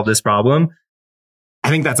to solve this problem. I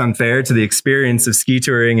think that's unfair to the experience of ski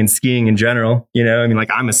touring and skiing in general.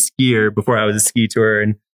 I'm a skier before I was a ski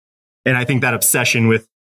tourer. And I think that obsession with,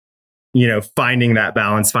 finding that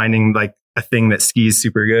balance, finding like a thing that skis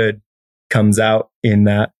super good comes out in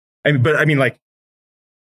that. Our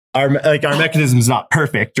mechanism is not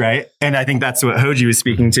perfect, right? And I think that's what Hoji was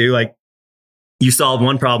speaking to. Like, you solve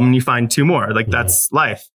one problem and you find two more. Like, that's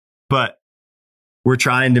life. But we're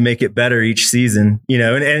trying to make it better each season,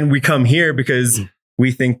 and we come here because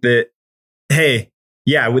we think that, hey,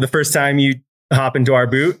 with the first time you hop into our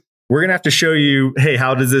boot, we're going to have to show you, hey,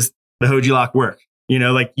 how does the Hoji lock work? You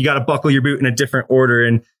got to buckle your boot in a different order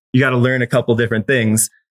and you got to learn a couple different things.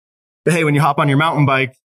 But hey, when you hop on your mountain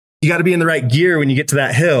bike, you got to be in the right gear when you get to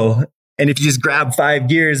that hill. And if you just grab 5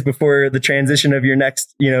 gears before the transition of your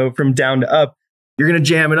next, from down to up, you're going to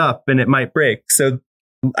jam it up and it might break. So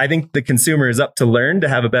I think the consumer is up to learn to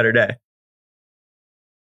have a better day.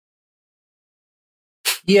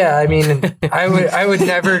 Yeah, I would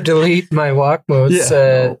never delete my walk modes.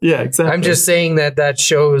 Exactly. I'm just saying that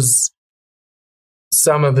shows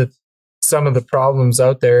some of the problems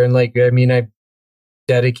out there. And I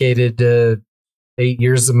dedicated 8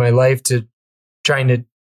 years of my life to trying to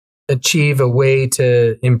achieve a way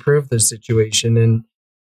to improve the situation. And,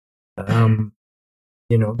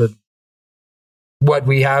 what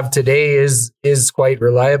we have today is quite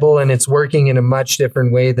reliable, and it's working in a much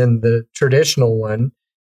different way than the traditional one.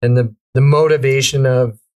 And the motivation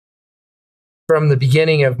from the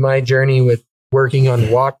beginning of my journey with working on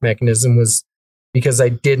walk mechanism was because I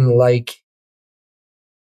didn't like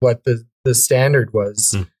what the standard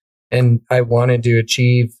was. And I wanted to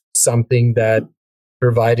achieve something that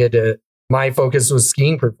provided my focus was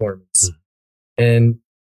skiing performance. And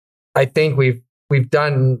I think we've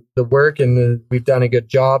done the work and we've done a good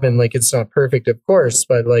job, and it's not perfect, of course,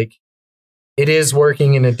 but it is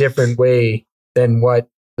working in a different way than what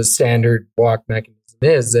the standard walk mechanism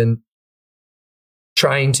is, and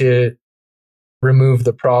trying to remove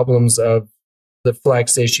the problems of the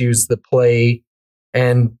flex issues, the play,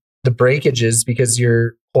 and the breakages, because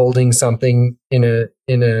you're holding something in a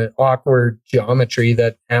awkward geometry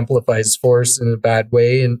that amplifies force in a bad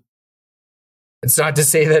way. And it's not to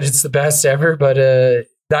say that it's the best ever, but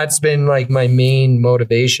that's been my main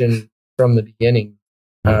motivation from the beginning.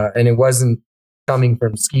 And it wasn't coming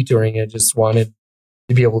from ski touring. I just wanted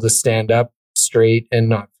to be able to stand up straight and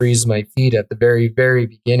not freeze my feet at the very, very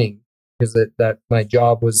beginning, because that my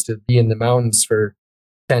job was to be in the mountains for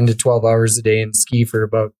 10 to 12 hours a day and ski for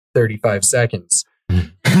about 35 seconds.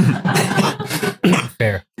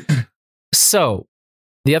 Fair. So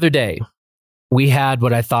the other day, we had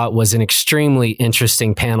what I thought was an extremely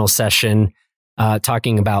interesting panel session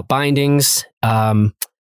talking about bindings. And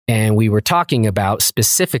we were talking about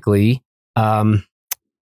specifically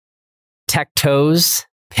K2’s,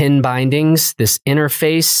 pin bindings, this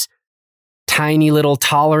interface, tiny little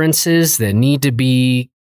tolerances that need to be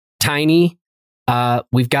tiny.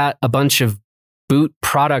 We've got a bunch of boot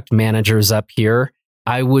product managers up here.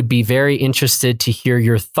 I would be very interested to hear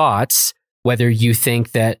your thoughts, whether you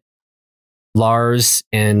think that Lars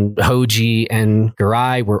and Hoji and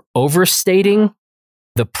Garai were overstating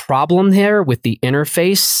the problem here with the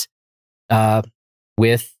interface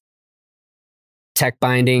with tech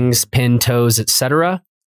bindings, pin toes, etc.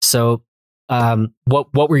 So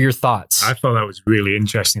what were your thoughts? I thought that was really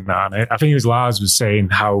interesting, man. I think it was Lars was saying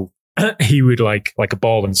how he would like a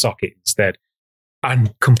ball and socket instead.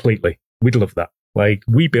 And completely, we'd love that.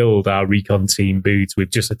 We build our recon team boots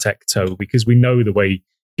with just a tech toe because we know the way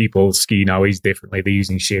people ski now is differently. They're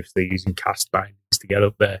using shifts, they're using cast bindings to get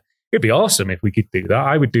up there. It'd be awesome if we could do that.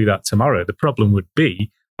 I would do that tomorrow. The problem would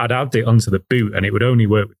be I'd add it onto the boot and it would only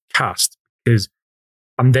work with cast,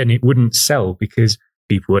 and then it wouldn't sell because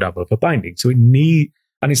people would have other bindings. So and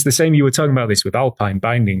it's the same, you were talking about this with alpine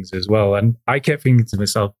bindings as well. And I kept thinking to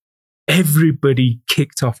myself, everybody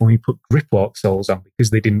kicked off when we put grip walk soles on because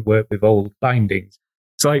they didn't work with old bindings.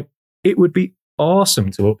 It's it would be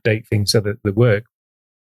awesome to update things so that they work.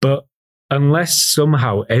 But unless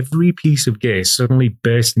somehow every piece of gear suddenly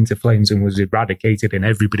burst into flames and was eradicated and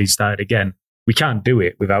everybody started again, we can't do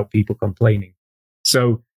it without people complaining.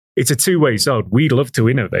 So it's a two-way sword. We'd love to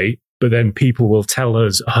innovate, but then people will tell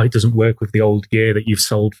us, it doesn't work with the old gear that you've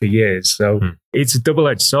sold for years. So it's a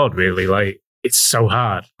double-edged sword, really. it's so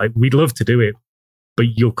hard. Like, we'd love to do it, but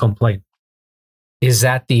you'll complain. Is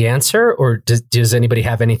that the answer, or does anybody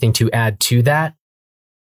have anything to add to that?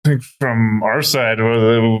 I think from our side,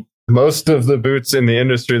 most of the boots in the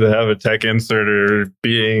industry that have a tech insert are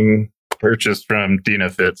being purchased from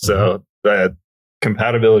Dynafit. So the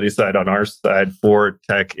compatibility side on our side for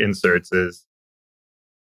tech inserts is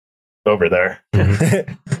over there.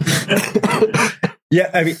 Yeah,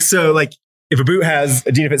 I mean, so like if a boot has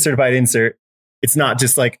a Dynafit certified insert, it's not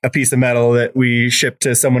just like a piece of metal that we ship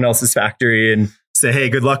to someone else's factory and say, hey,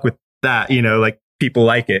 good luck with that. You know, like people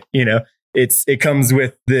like it, you know, it comes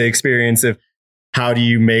with the experience of how do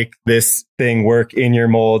you make this thing work in your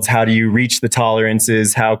molds? How do you reach the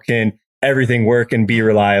tolerances? How can everything work and be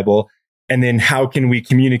reliable? And then how can we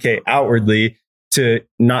communicate outwardly to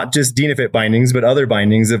not just Dynafit bindings, but other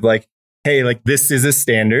bindings of like, hey, like this is a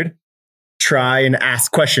standard. Try and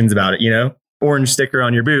ask questions about it, you know, orange sticker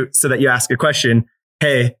on your boot so that you ask a question.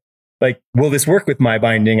 Hey, like, will this work with my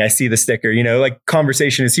binding? I see the sticker, you know, like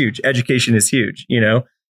conversation is huge. Education is huge, you know.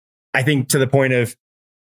 I think to the point of,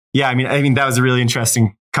 yeah, I mean, that was a really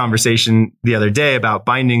interesting conversation the other day about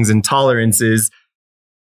bindings and tolerances.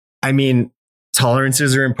 I mean,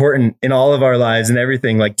 tolerances are important in all of our lives and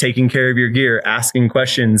everything, like taking care of your gear, asking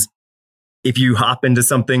questions. If you hop into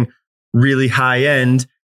something really high end,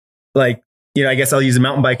 like, you know, I guess I'll use a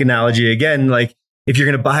mountain bike analogy again. Like if you're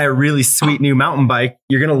going to buy a really sweet new mountain bike,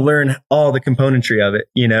 you're going to learn all the componentry of it.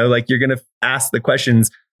 You know, like you're going to ask the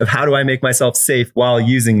questions of how do I make myself safe while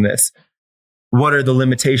using this? What are the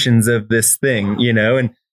limitations of this thing? You know,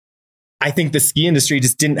 and I think the ski industry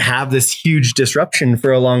just didn't have this huge disruption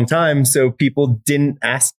for a long time. So people didn't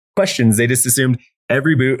ask questions. They just assumed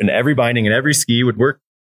every boot and every binding and every ski would work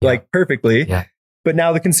like perfectly. Yeah. But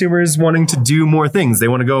now the consumer is wanting to do more things. They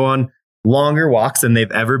want to go on longer walks than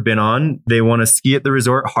they've ever been on. They want to ski at the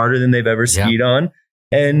resort harder than they've ever skied on.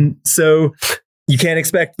 And so you can't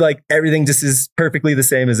expect like everything just is perfectly the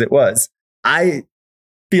same as it was. I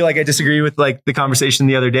feel like I disagree with like the conversation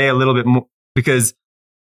the other day a little bit more because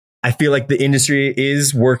I feel like the industry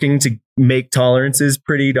is working to make tolerances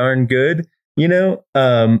pretty darn good, you know?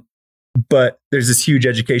 But there's this huge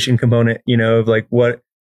education component, you know, of like what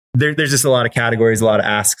there's just a lot of categories, a lot of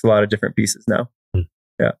asks, a lot of different pieces now.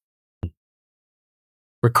 Yeah.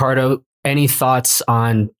 Riccardo, any thoughts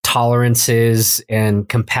on tolerances and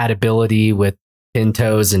compatibility with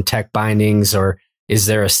Pintos and tech bindings, or is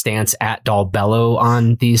there a stance at Dalbello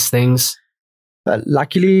on these things?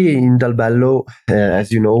 Luckily, in Dalbello,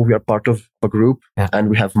 as you know, we are part of a group and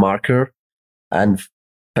we have Marker. And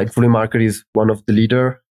thankfully, Marker is one of the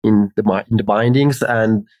leader in the bindings.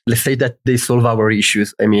 And let's say that they solve our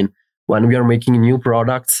issues. I mean, when we are making new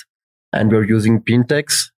products and we're using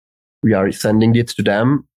Pintex, we are sending it to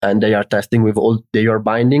them and they are testing with all their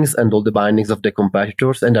bindings and all the bindings of the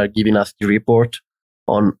competitors and are giving us the report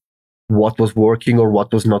on what was working or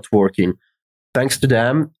what was not working. Thanks to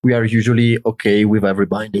them, we are usually okay with every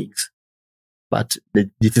bindings. But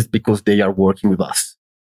this is because they are working with us.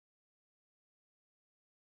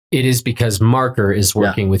 It is because Marker is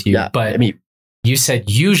working with you, but I mean, you said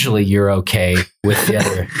usually you're okay with the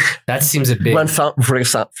other. That seems a bit... For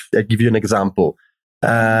example, I'll give you an example.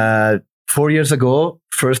 4 years ago,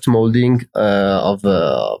 first molding of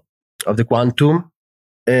the Quantum,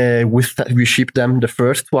 we shipped them the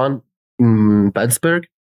first one in Pittsburgh.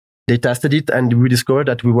 They tested it and we discovered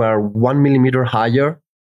that we were 1 millimeter higher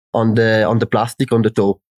on the plastic on the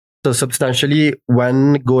toe. So substantially,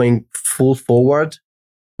 when going full forward,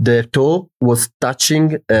 the toe was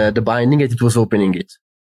touching the binding and it was opening it.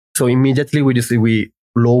 So immediately we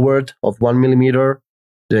lowered of 1 millimeter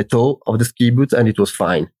the toe of the ski boot and it was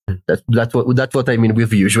fine. That's what I mean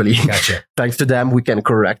with usually. Gotcha. Thanks to them, we can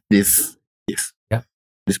correct these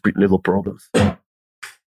little problems.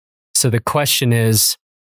 So the question is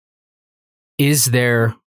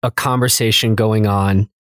there a conversation going on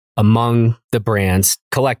among the brands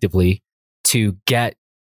collectively to get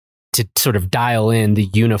to sort of dial in the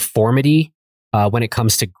uniformity when it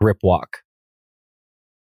comes to grip walk?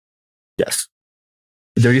 Yes.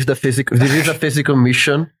 There is a physical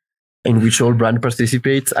mission in which all brand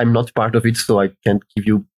participates. I'm not part of it, so I can't give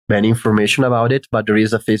you many information about it, but there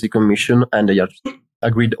is a physical mission and they are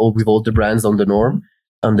agreed with all the brands on the norm.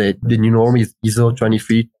 And the new norm is ISO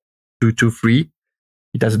 23223.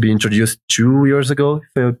 It has been introduced 2 years ago,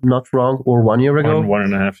 if I'm not wrong, or 1 year ago.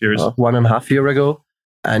 1.5 years. 1.5 years ago.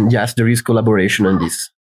 And yes, there is collaboration on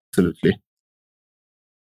this. Absolutely.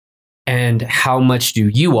 And how much do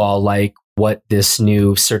you all like what this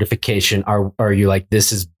new certification are you like,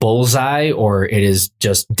 this is bullseye or it is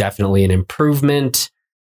just definitely an improvement?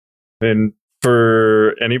 And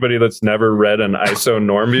for anybody that's never read an ISO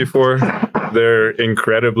norm before, they're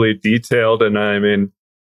incredibly detailed. And I mean,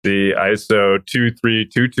 the ISO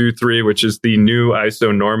 23223, which is the new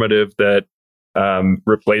ISO normative that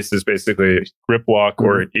replaces basically grip walk,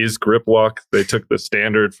 or it is grip walk. They took the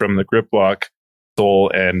standard from the grip walk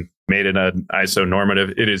sole and made it an ISO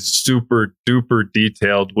normative. It is super duper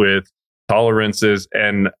detailed with tolerances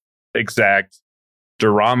and exact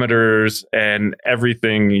durometers and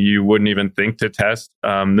everything you wouldn't even think to test.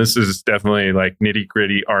 This is definitely like nitty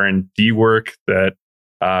gritty R&D work that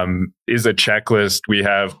is a checklist. We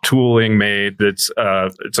have tooling made. It's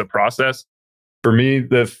a process. For me,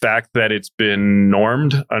 the fact that it's been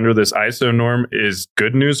normed under this ISO norm is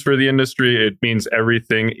good news for the industry. It means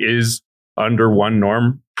everything is under one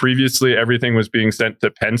norm. Previously, everything was being sent to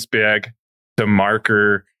Penspag, to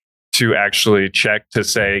Marker, to actually check to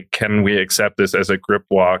say, can we accept this as a grip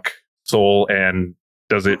walk sole, and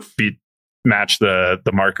does it match the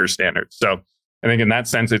Marker standards? So I think in that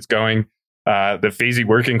sense, it's going. The FASY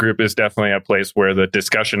working group is definitely a place where the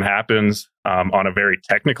discussion happens on a very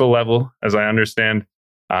technical level, as I understand.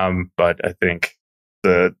 But I think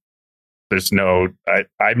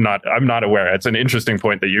I'm not aware. It's an interesting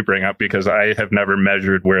point that you bring up, because I have never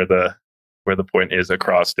measured where the point is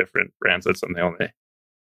across different brands. That's something only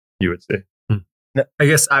you would say. I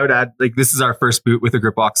guess I would add, like, this is our first boot with a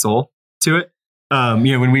grip walk sole to it.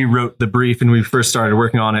 When we wrote the brief and we first started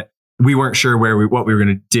working on it, we weren't sure what we were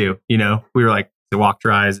going to do. We were like, the walk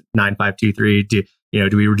dries 9523. Do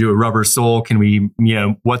we do a rubber sole? Can we,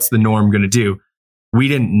 what's the norm going to do? We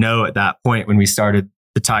didn't know at that point when we started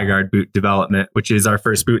the TieGuard boot development, which is our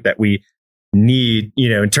first boot that we need,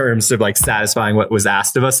 in terms of like satisfying what was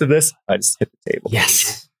asked of us of this. I just hit the table.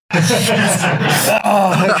 Yes.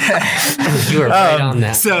 Oh, okay. You were right on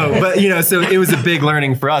that. So it was a big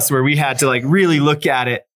learning for us, where we had to like really look at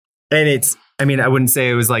it. And I wouldn't say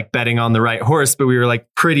it was like betting on the right horse, but we were like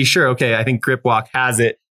pretty sure, okay, I think grip walk has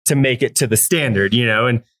it to make it to the standard,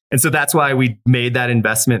 and so that's why we made that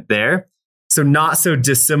investment there. So not so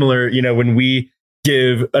dissimilar, when we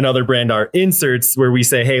give another brand our inserts, where we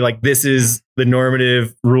say, hey, like, this is the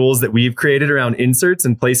normative rules that we've created around inserts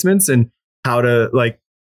and placements and how to like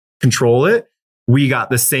control it. We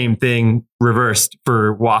got the same thing reversed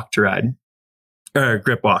for walk to ride, or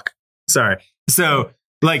grip walk. Sorry. So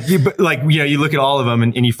you look at all of them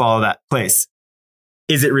and you follow that place.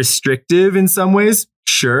 Is it restrictive in some ways?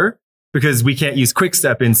 Sure. Because we can't use quick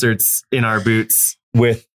step inserts in our boots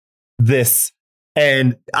with this.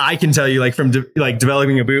 And I can tell you, like, from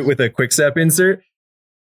developing a boot with a quick step insert,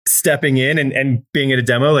 stepping in and being at a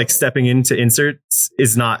demo, like stepping into inserts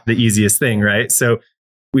is not the easiest thing, right? So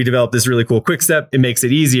we developed this really cool quick step. It makes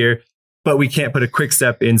it easier, but we can't put a quick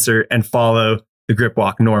step insert and follow the grip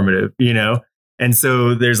walk normative, And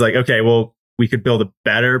so there's like, okay, well, we could build a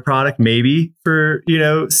better product maybe for,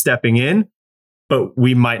 stepping in, but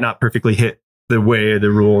we might not perfectly hit the way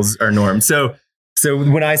the rules are normed. So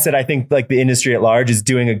when I said, I think like the industry at large is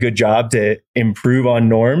doing a good job to improve on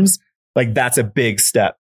norms, like that's a big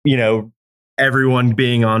step, everyone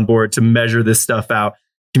being on board to measure this stuff out,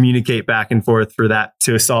 communicate back and forth for that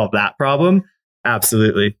to solve that problem.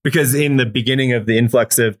 Absolutely. Because in the beginning of the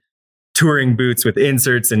influx of touring boots with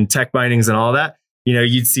inserts and tech bindings and all that,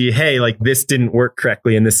 you'd see, hey, like this didn't work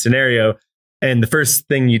correctly in this scenario. And the first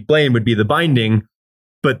thing you'd blame would be the binding.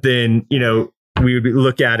 But then, we would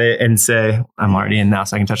look at it and say, I'm already in now,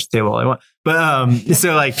 so I can touch the table all I want. But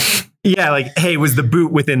so like, yeah, like, hey, was the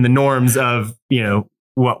boot within the norms of,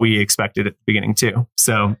 what we expected at the beginning too?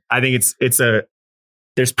 So I think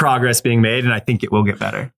there's progress being made, and I think it will get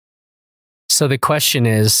better. So the question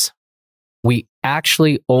is, we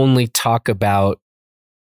actually only talk about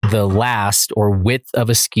the last or width of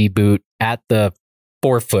a ski boot at the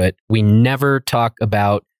forefoot. We never talk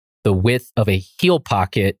about the width of a heel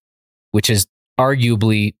pocket, which is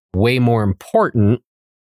arguably way more important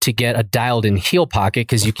to get a dialed in heel pocket,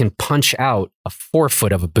 because you can punch out a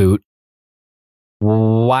forefoot of a boot.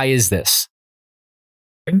 Why is this?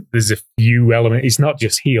 I think there's a few elements. It's not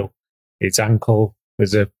just heel, it's ankle.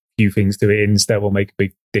 There's a few things to it that will make a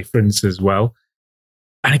big difference as well.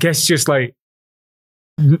 And I guess just like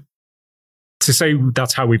to say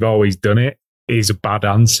that's how we've always done it is a bad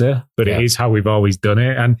answer, but it is how we've always done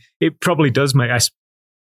it. And it probably does make us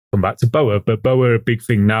come back to BOA, but BOA, a big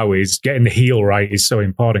thing now is getting the heel right is so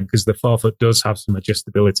important, because the forefoot does have some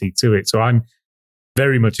adjustability to it. So I'm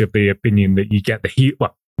very much of the opinion that you get the heel,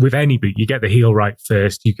 well, with any boot, you get the heel right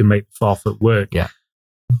first, you can make the forefoot work. Yeah.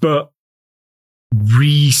 But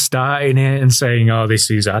restarting it and saying, oh,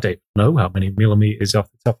 this is, I don't know how many millimeters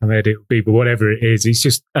off the top of my head it would be, but whatever it is, it's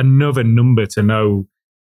just another number to know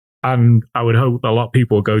And I would hope a lot of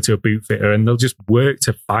people will go to a boot fitter and they'll just work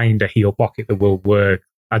to find a heel pocket that will work.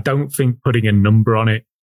 I don't think putting a number on it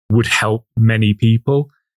would help many people,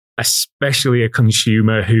 especially a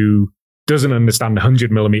consumer who doesn't understand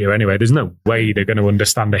 100 millimeter anyway. There's no way they're going to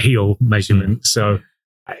understand a heel measurement. So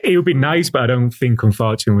it would be nice, but I don't think,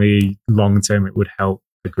 unfortunately, long term it would help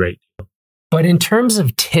a great deal. But in terms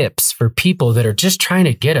of tips for people that are just trying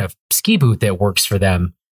to get a ski boot that works for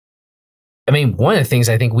them, I mean, one of the things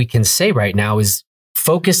I think we can say right now is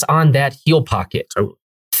focus on that heel pocket. Totally.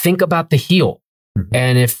 Think about the heel. Mm-hmm.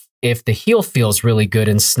 And if the heel feels really good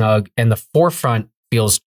and snug and the forefront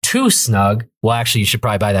feels too snug, well, actually, you should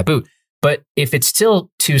probably buy that boot. But if it's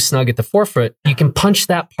still too snug at the forefront, you can punch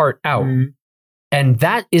that part out. Mm-hmm. And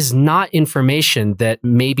that is not information that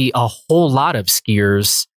maybe a whole lot of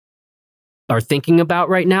skiers are thinking about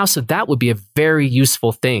right now. So that would be a very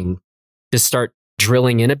useful thing to start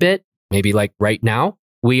drilling in a bit, maybe like right now.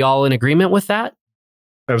 We all in agreement with that?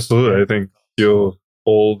 Absolutely. I think heel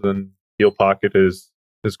hold and heel pocket is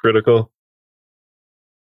critical.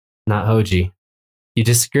 Not Hoji. You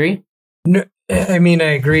disagree? No, I mean,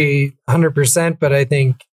 I agree 100%, but I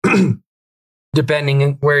think depending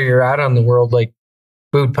on where you're at on the world, like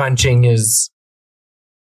boot punching this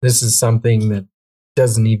is something that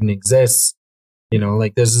doesn't even exist. You know,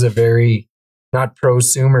 like this is a very, not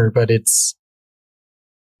prosumer, but it's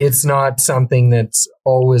not something that's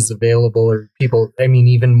always available, or people, I mean,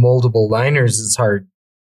 even moldable liners is hard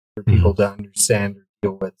for people to understand or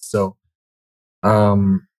deal with. So,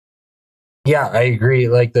 yeah, I agree.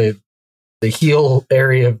 Like the heel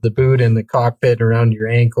area of the boot and the cockpit around your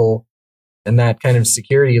ankle and that kind of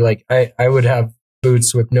security, like I would have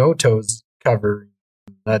boots with no toes cover.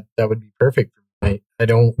 That would be perfect for me. I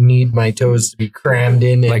don't need my toes to be crammed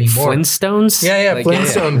in like anymore. Flintstones? Yeah, like,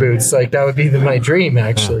 Flintstone boots. Like that would be my dream,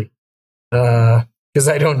 actually. Because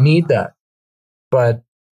I don't need that. But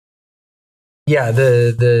yeah,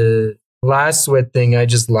 the last sweat thing, I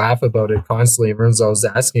just laugh about it constantly. Everyone's always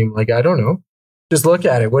asking, like, I don't know. Just look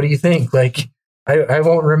at it. What do you think? Like, I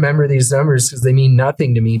won't remember these numbers because they mean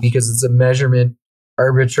nothing to me, because it's a measurement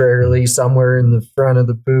arbitrarily somewhere in the front of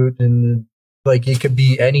the boot, and like it could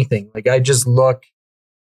be anything. Like I just look,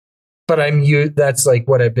 but that's like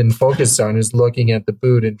what I've been focused on, is looking at the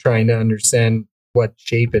boot and trying to understand what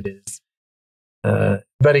shape it is.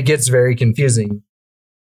 But it gets very confusing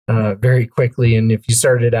very quickly. And if you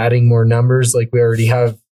started adding more numbers, like we already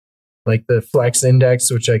have like the flex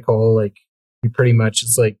index, which I call like, pretty much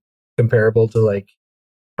it's like comparable to like,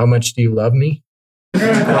 how much do you love me?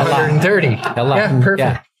 130. Yeah, perfect.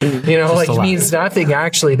 Yeah. You know, like it means nothing.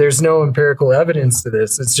 Actually, there's no empirical evidence to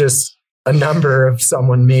this. It's just a number of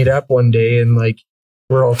someone made up one day, and like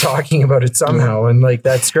we're all talking about it somehow, and like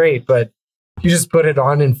that's great. But you just put it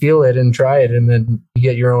on and feel it and try it, and then you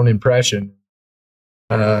get your own impression.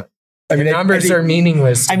 I mean, numbers are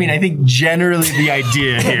meaningless. I mean, I think generally the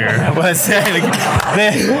idea here was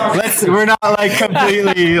we're not like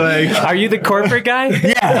completely like. Are you the corporate guy?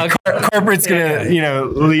 Yeah, corporate's gonna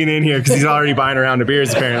lean in here because he's already buying a round of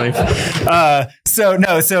beers apparently.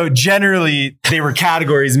 So generally they were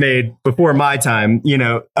categories made before my time,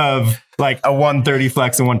 of like a 130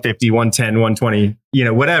 flex, a 150, 110, 120,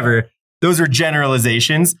 whatever. Those are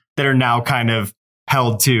generalizations that are now kind of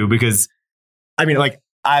held to, because I mean, like,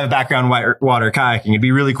 I have a background in water kayaking. It'd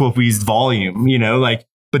be really cool if we used volume,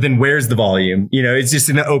 but then where's the volume? It's just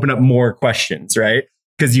going to open up more questions, right?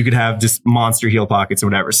 Because you could have just monster heel pockets or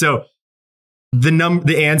whatever. So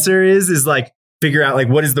the answer is like, figure out like,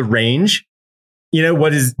 what is the range?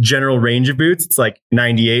 What is general range of boots? It's like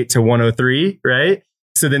 98 to 103, right?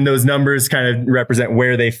 So then those numbers kind of represent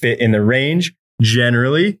where they fit in the range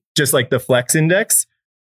generally, just like the flex index.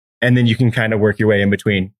 And then you can kind of work your way in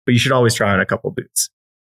between, but you should always try on a couple boots.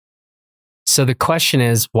 So the question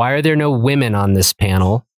is, why are there no women on this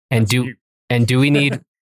panel? And do we need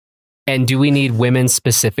women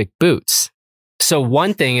specific boots? So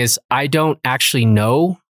one thing is, I don't actually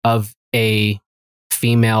know of a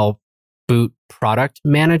female boot product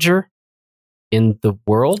manager in the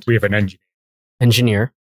world. We have an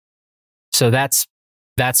engineer. So that's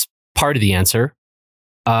part of the answer.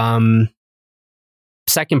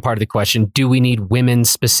 Second part of the question, do we need women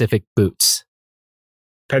specific boots?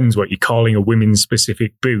 Depends what you're calling a women's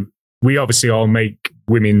specific boot. We obviously all make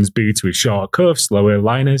women's boots with short cuffs, lower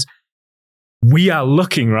liners. We are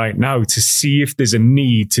looking right now to see if there's a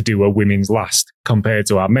need to do a women's last compared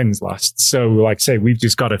to our men's last. So like I say, we've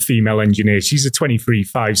just got a female engineer. She's a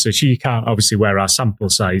 23.5, so she can't obviously wear our sample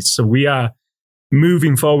size. So we are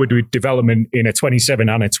moving forward with development in a 27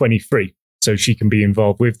 and a 23, so she can be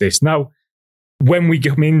involved with this. Now, when we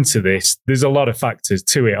come into this, there's a lot of factors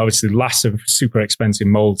to it. Obviously, lasts of super expensive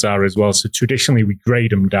molds are as well. So traditionally, we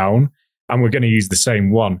grade them down, and we're going to use the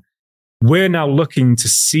same one. We're now looking to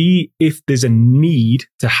see if there's a need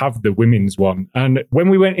to have the women's one. And when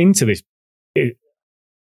we went into this, I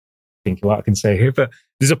think what I can say here, but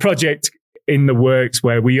there's a project in the works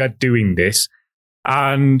where we are doing this,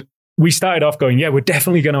 and we started off going, yeah, we're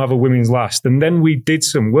definitely going to have a women's last. And then we did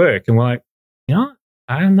some work, and we're like, you know,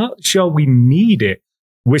 I'm not sure we need it.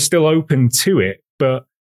 We're still open to it, but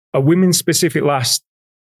a women's specific last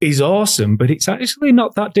is awesome, but it's actually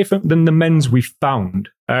not that different than the men's we found.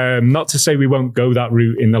 Not to say we won't go that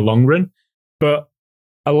route in the long run, but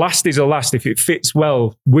a last is a last if it fits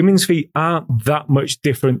well. Women's feet aren't that much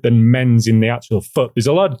different than men's in the actual foot. There's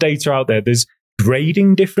a lot of data out there. There's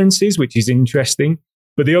grading differences, which is interesting,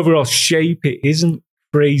 but the overall shape, it isn't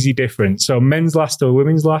crazy different. So men's last to a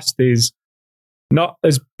women's last is not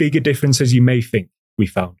as big a difference as you may think, we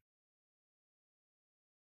found.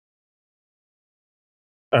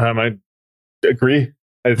 I agree.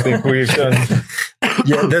 I think we've done...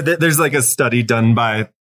 Yeah, there's like a study done by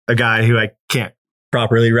a guy who I can't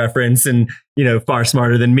properly reference and, you know, far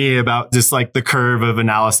smarter than me about just like the curve of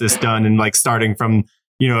analysis done and like starting from,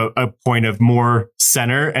 you know, a point of more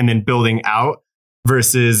center and then building out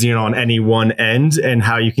versus, you know, on any one end and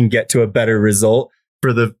how you can get to a better result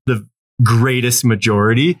for the greatest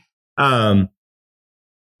majority. Like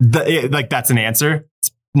that's an answer.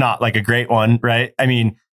 It's not like a great one, right? I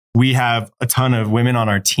mean, we have a ton of women on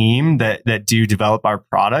our team that do develop our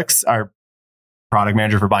products. Our product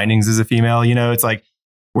manager for bindings is a female. You know, it's like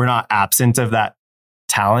we're not absent of that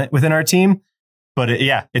talent within our team, but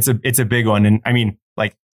it's a big one. And I mean,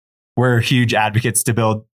 like we're huge advocates to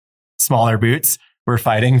build smaller boots. We're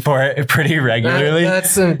fighting for it pretty regularly.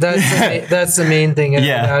 That's the main thing.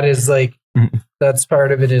 Yeah. That is like, that's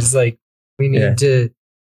part of it is like, we need to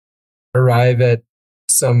arrive at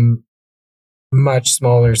some much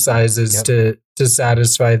smaller sizes to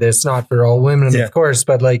satisfy this. Not for all women, of course,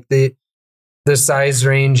 but like the size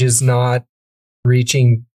range is not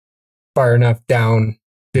reaching far enough down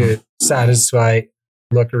to satisfy.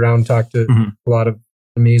 Look around, talk to a lot of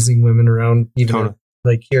amazing women around, even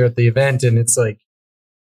like here at the event, and it's like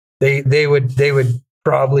they would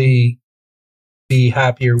probably be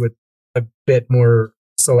happier with a bit more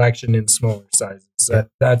selection in smaller sizes.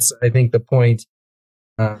 That's I think the point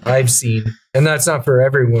I've seen, and that's not for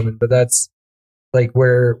every woman, but that's like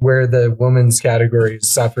where the women's category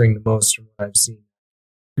is suffering the most from what I've seen.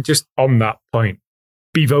 Just on that point,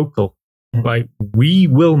 be vocal. Like, we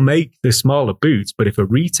will make the smaller boots, but if a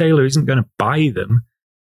retailer isn't going to buy them,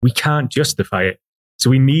 we can't justify it. So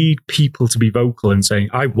we need people to be vocal and saying,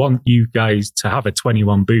 I want you guys to have a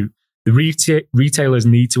 21 boot. The retailers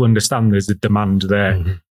need to understand there's a demand there.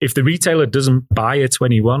 Mm-hmm. If the retailer doesn't buy a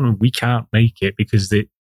 21, we can't make it because it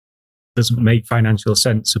doesn't make financial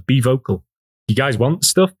sense. So be vocal. You guys want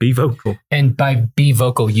stuff? Be vocal. And by be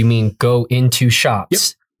vocal, you mean go into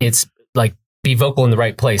shops. Yep. It's like be vocal in the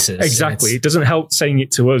right places. Exactly. It doesn't help saying it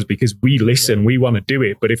to us because we listen, we want to do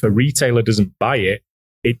it. But if a retailer doesn't buy it,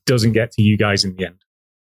 it doesn't get to you guys in the end.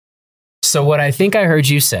 So what I think I heard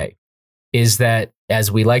you say is that, as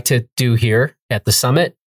we like to do here at the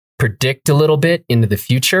summit, predict a little bit into the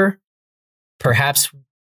future, perhaps,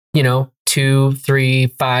 2, 3,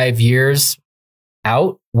 5 years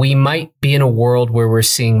out, we might be in a world where we're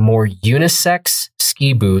seeing more unisex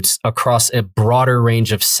ski boots across a broader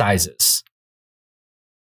range of sizes.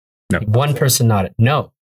 No. One person nodded.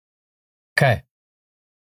 No. Okay.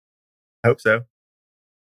 I hope so.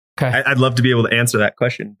 Okay. I'd love to be able to answer that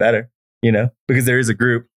question better, because there is a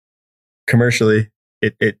group commercially.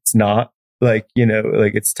 It's not like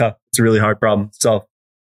it's tough. It's a really hard problem to solve.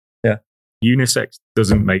 Yeah. Unisex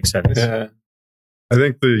doesn't make sense. Yeah. I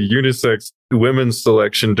think the unisex women's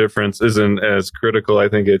selection difference isn't as critical. I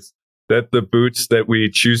think it's that the boots that we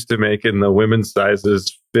choose to make in the women's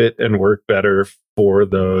sizes fit and work better for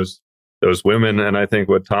those women. And I think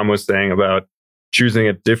what Tom was saying about choosing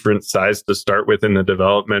a different size to start with in the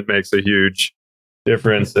development makes a huge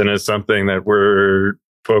difference, and is something that we're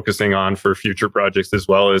focusing on for future projects as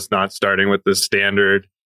well, as not starting with the standard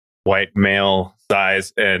white male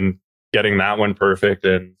size and getting that one perfect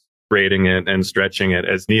and rating it and stretching it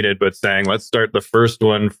as needed, but saying, let's start the first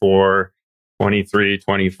one for 23,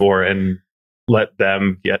 24 and let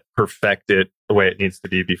them get perfected the way it needs to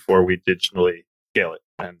be before we digitally scale it.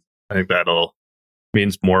 And I think that'll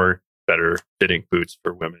means more better fitting boots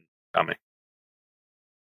for women coming.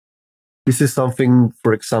 This is something,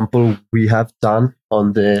 for example, we have done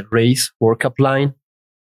on the race workup line,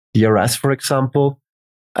 DRS, for example.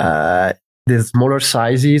 the smaller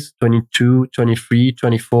sizes, 22, 23,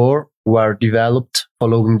 24, were developed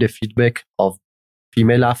following the feedback of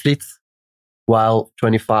female athletes, while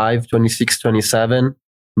 25, 26, 27,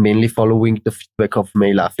 mainly following the feedback of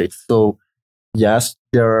male athletes. So yes,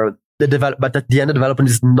 but at the end, the development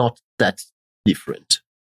is not that different.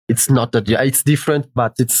 It's not that, it's different,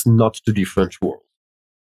 but it's not two different worlds.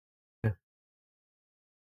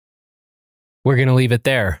 We're going to leave it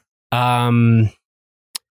there.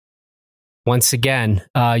 Once again,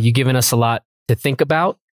 you've given us a lot to think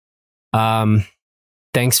about.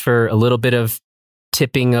 Thanks for a little bit of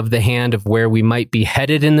tipping of the hand of where we might be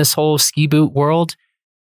headed in this whole ski boot world.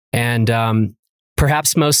 And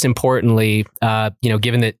perhaps most importantly,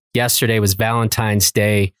 given that yesterday was Valentine's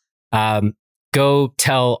Day, go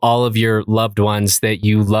tell all of your loved ones that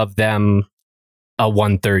you love them a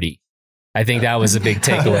 130. I think that was a big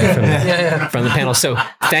takeaway from the panel. So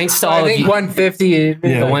thanks to all of you. 150.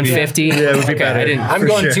 The 150? Yeah, would be better. I'm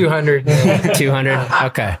going sure. 200. 200?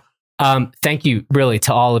 Okay. Thank you really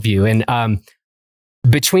to all of you. And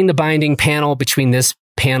between the binding panel, between this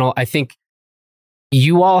panel, I think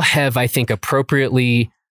you all have,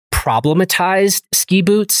 appropriately problematized ski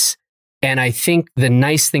boots. And I think the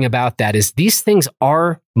nice thing about that is these things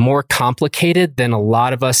are more complicated than a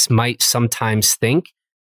lot of us might sometimes think.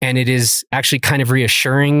 And it is actually kind of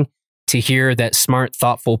reassuring to hear that smart,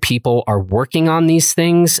 thoughtful people are working on these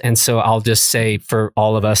things. And so I'll just say for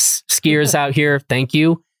all of us skiers out here, thank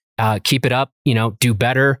you. Keep it up, do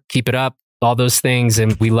better, keep it up, all those things.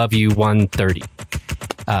 And we love you 130.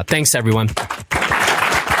 Thanks, everyone.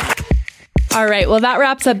 All right. Well, that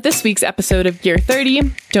wraps up this week's episode of Gear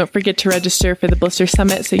 30. Don't forget to register for the Blister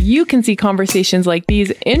Summit so you can see conversations like these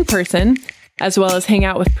in person, as well as hang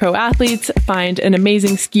out with pro athletes, find an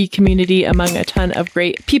amazing ski community among a ton of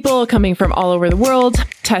great people coming from all over the world,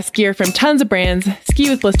 test gear from tons of brands, ski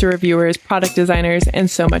with blister reviewers, product designers,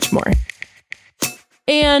 and so much more.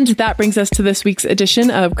 And that brings us to this week's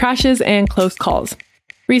edition of Crashes and Close Calls.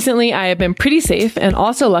 Recently, I have been pretty safe and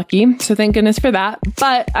also lucky, so thank goodness for that.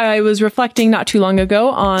 But I was reflecting not too long ago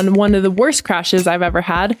on one of the worst crashes I've ever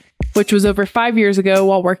had, which was over 5 years ago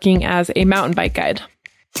while working as a mountain bike guide.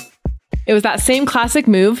 It was that same classic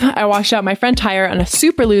move. I washed out my front tire on a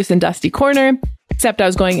super loose and dusty corner, except I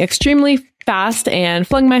was going extremely fast and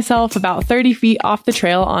flung myself about 30 feet off the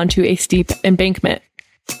trail onto a steep embankment.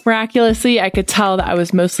 Miraculously, I could tell that I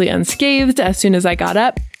was mostly unscathed as soon as I got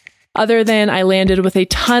up, other than I landed with a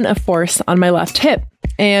ton of force on my left hip.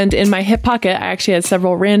 And in my hip pocket, I actually had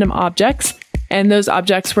several random objects, and those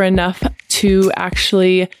objects were enough to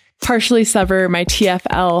actually partially sever my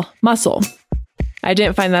TFL muscle. I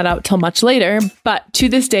didn't find that out till much later, but to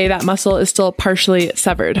this day, that muscle is still partially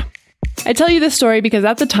severed. I tell you this story because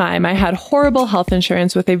at the time, I had horrible health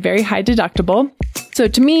insurance with a very high deductible. So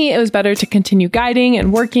to me, it was better to continue guiding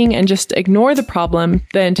and working and just ignore the problem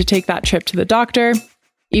than to take that trip to the doctor,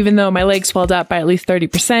 even though my legs swelled up by at least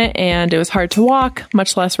 30% and it was hard to walk,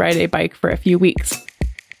 much less ride a bike for a few weeks.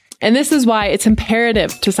 And this is why it's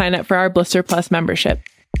imperative to sign up for our Blister Plus membership.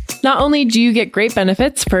 Not only do you get great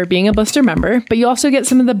benefits for being a Blister member, but you also get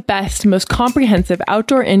some of the best, most comprehensive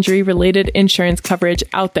outdoor injury-related insurance coverage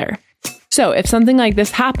out there. So if something like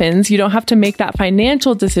this happens, you don't have to make that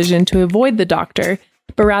financial decision to avoid the doctor,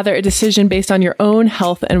 but rather a decision based on your own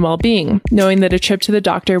health and well-being, knowing that a trip to the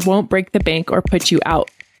doctor won't break the bank or put you out.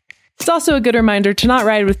 It's also a good reminder to not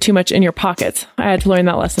ride with too much in your pockets. I had to learn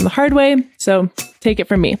that lesson the hard way, so take it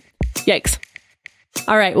from me. Yikes.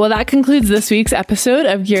 All right, well, that concludes this week's episode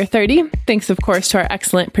of Gear 30. Thanks, of course, to our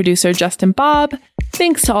excellent producer, Justin Bob.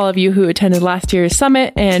 Thanks to all of you who attended last year's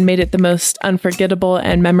summit and made it the most unforgettable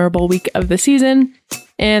and memorable week of the season.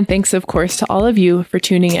 And thanks, of course, to all of you for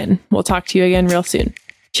tuning in. We'll talk to you again real soon.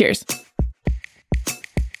 Cheers.